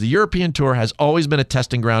attention because the European Tour has always been a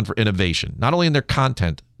testing ground for innovation, not only in their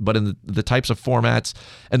content, but in the types of formats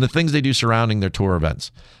and the things they do surrounding their tour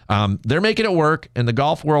events. They're making it work, and the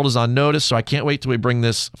golf world is on notice, so I can't wait till we bring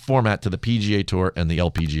this format to the PGA Tour and the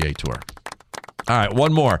LPGA Tour. All right,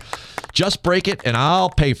 one more. Just break it, and I'll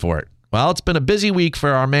pay for it. Well, it's been a busy week for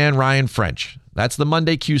our man Ryan French. That's the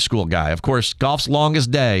Monday Q School guy. Of course, golf's longest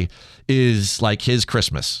day is like his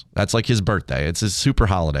Christmas. That's like his birthday. It's his super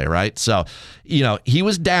holiday, right? So, he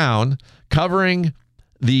was down covering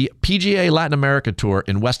the PGA Latin America Tour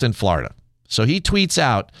in Weston, Florida. So he tweets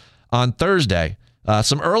out on Thursday,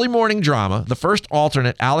 some early morning drama. The first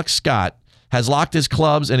alternate, Alex Scott, has locked his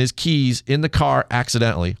clubs and his keys in the car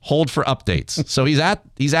accidentally. Hold for updates. So he's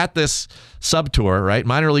at this sub tour, right?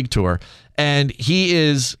 Minor league tour. And he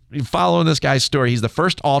is following this guy's story. He's the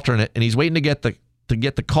first alternate, and he's waiting to get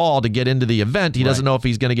the call to get into the event. He doesn't know if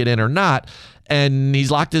he's going to get in or not. And he's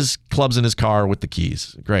locked his clubs in his car with the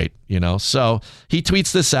keys. Great, So he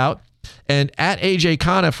tweets this out. And at AJ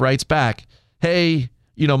Conniff writes back, hey,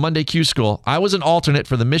 Monday Q School, I was an alternate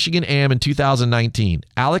for the Michigan AM in 2019.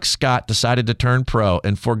 Alex Scott decided to turn pro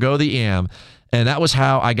and forego the AM, and that was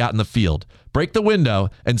how I got in the field. Break the window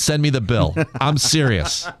and send me the bill. I'm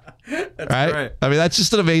serious. That's right? Great. I mean, that's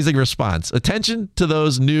just an amazing response. Attention to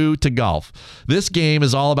those new to golf. This game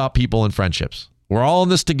is all about people and friendships. We're all in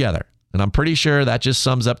this together, and I'm pretty sure that just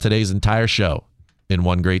sums up today's entire show in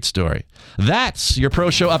one great story. That's your Pro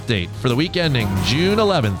Show update for the week ending June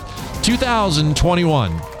 11th,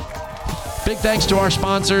 2021. Big thanks to our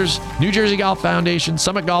sponsors, New Jersey Golf Foundation,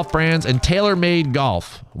 Summit Golf Brands, and TaylorMade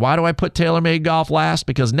Golf. Why do I put TaylorMade Golf last?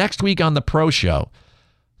 Because next week on the Pro Show,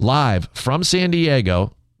 live from San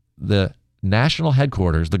Diego, the national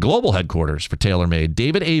headquarters, the global headquarters for TaylorMade,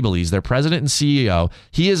 David Abeleys, their president and CEO.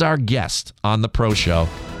 He is our guest on the Pro Show,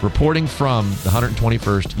 reporting from the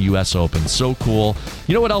 121st U.S. Open. So cool.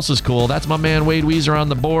 You know what else is cool? That's my man Wade Weezer on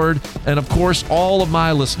the board, and of course, all of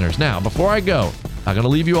my listeners. Now, before I go, I'm going to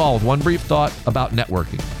leave you all with one brief thought about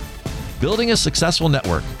networking. Building a successful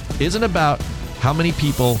network isn't about how many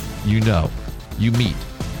people you meet.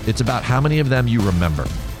 It's about how many of them you remember.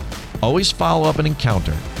 Always follow up an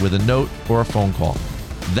encounter with a note or a phone call.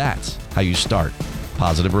 That's how you start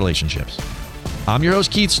positive relationships. I'm your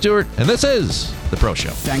host, Keith Stewart, and this is The Pro Show.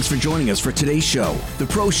 Thanks for joining us for today's show. The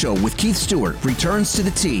Pro Show with Keith Stewart returns to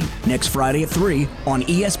the tee next Friday at 3 on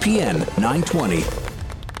ESPN 920.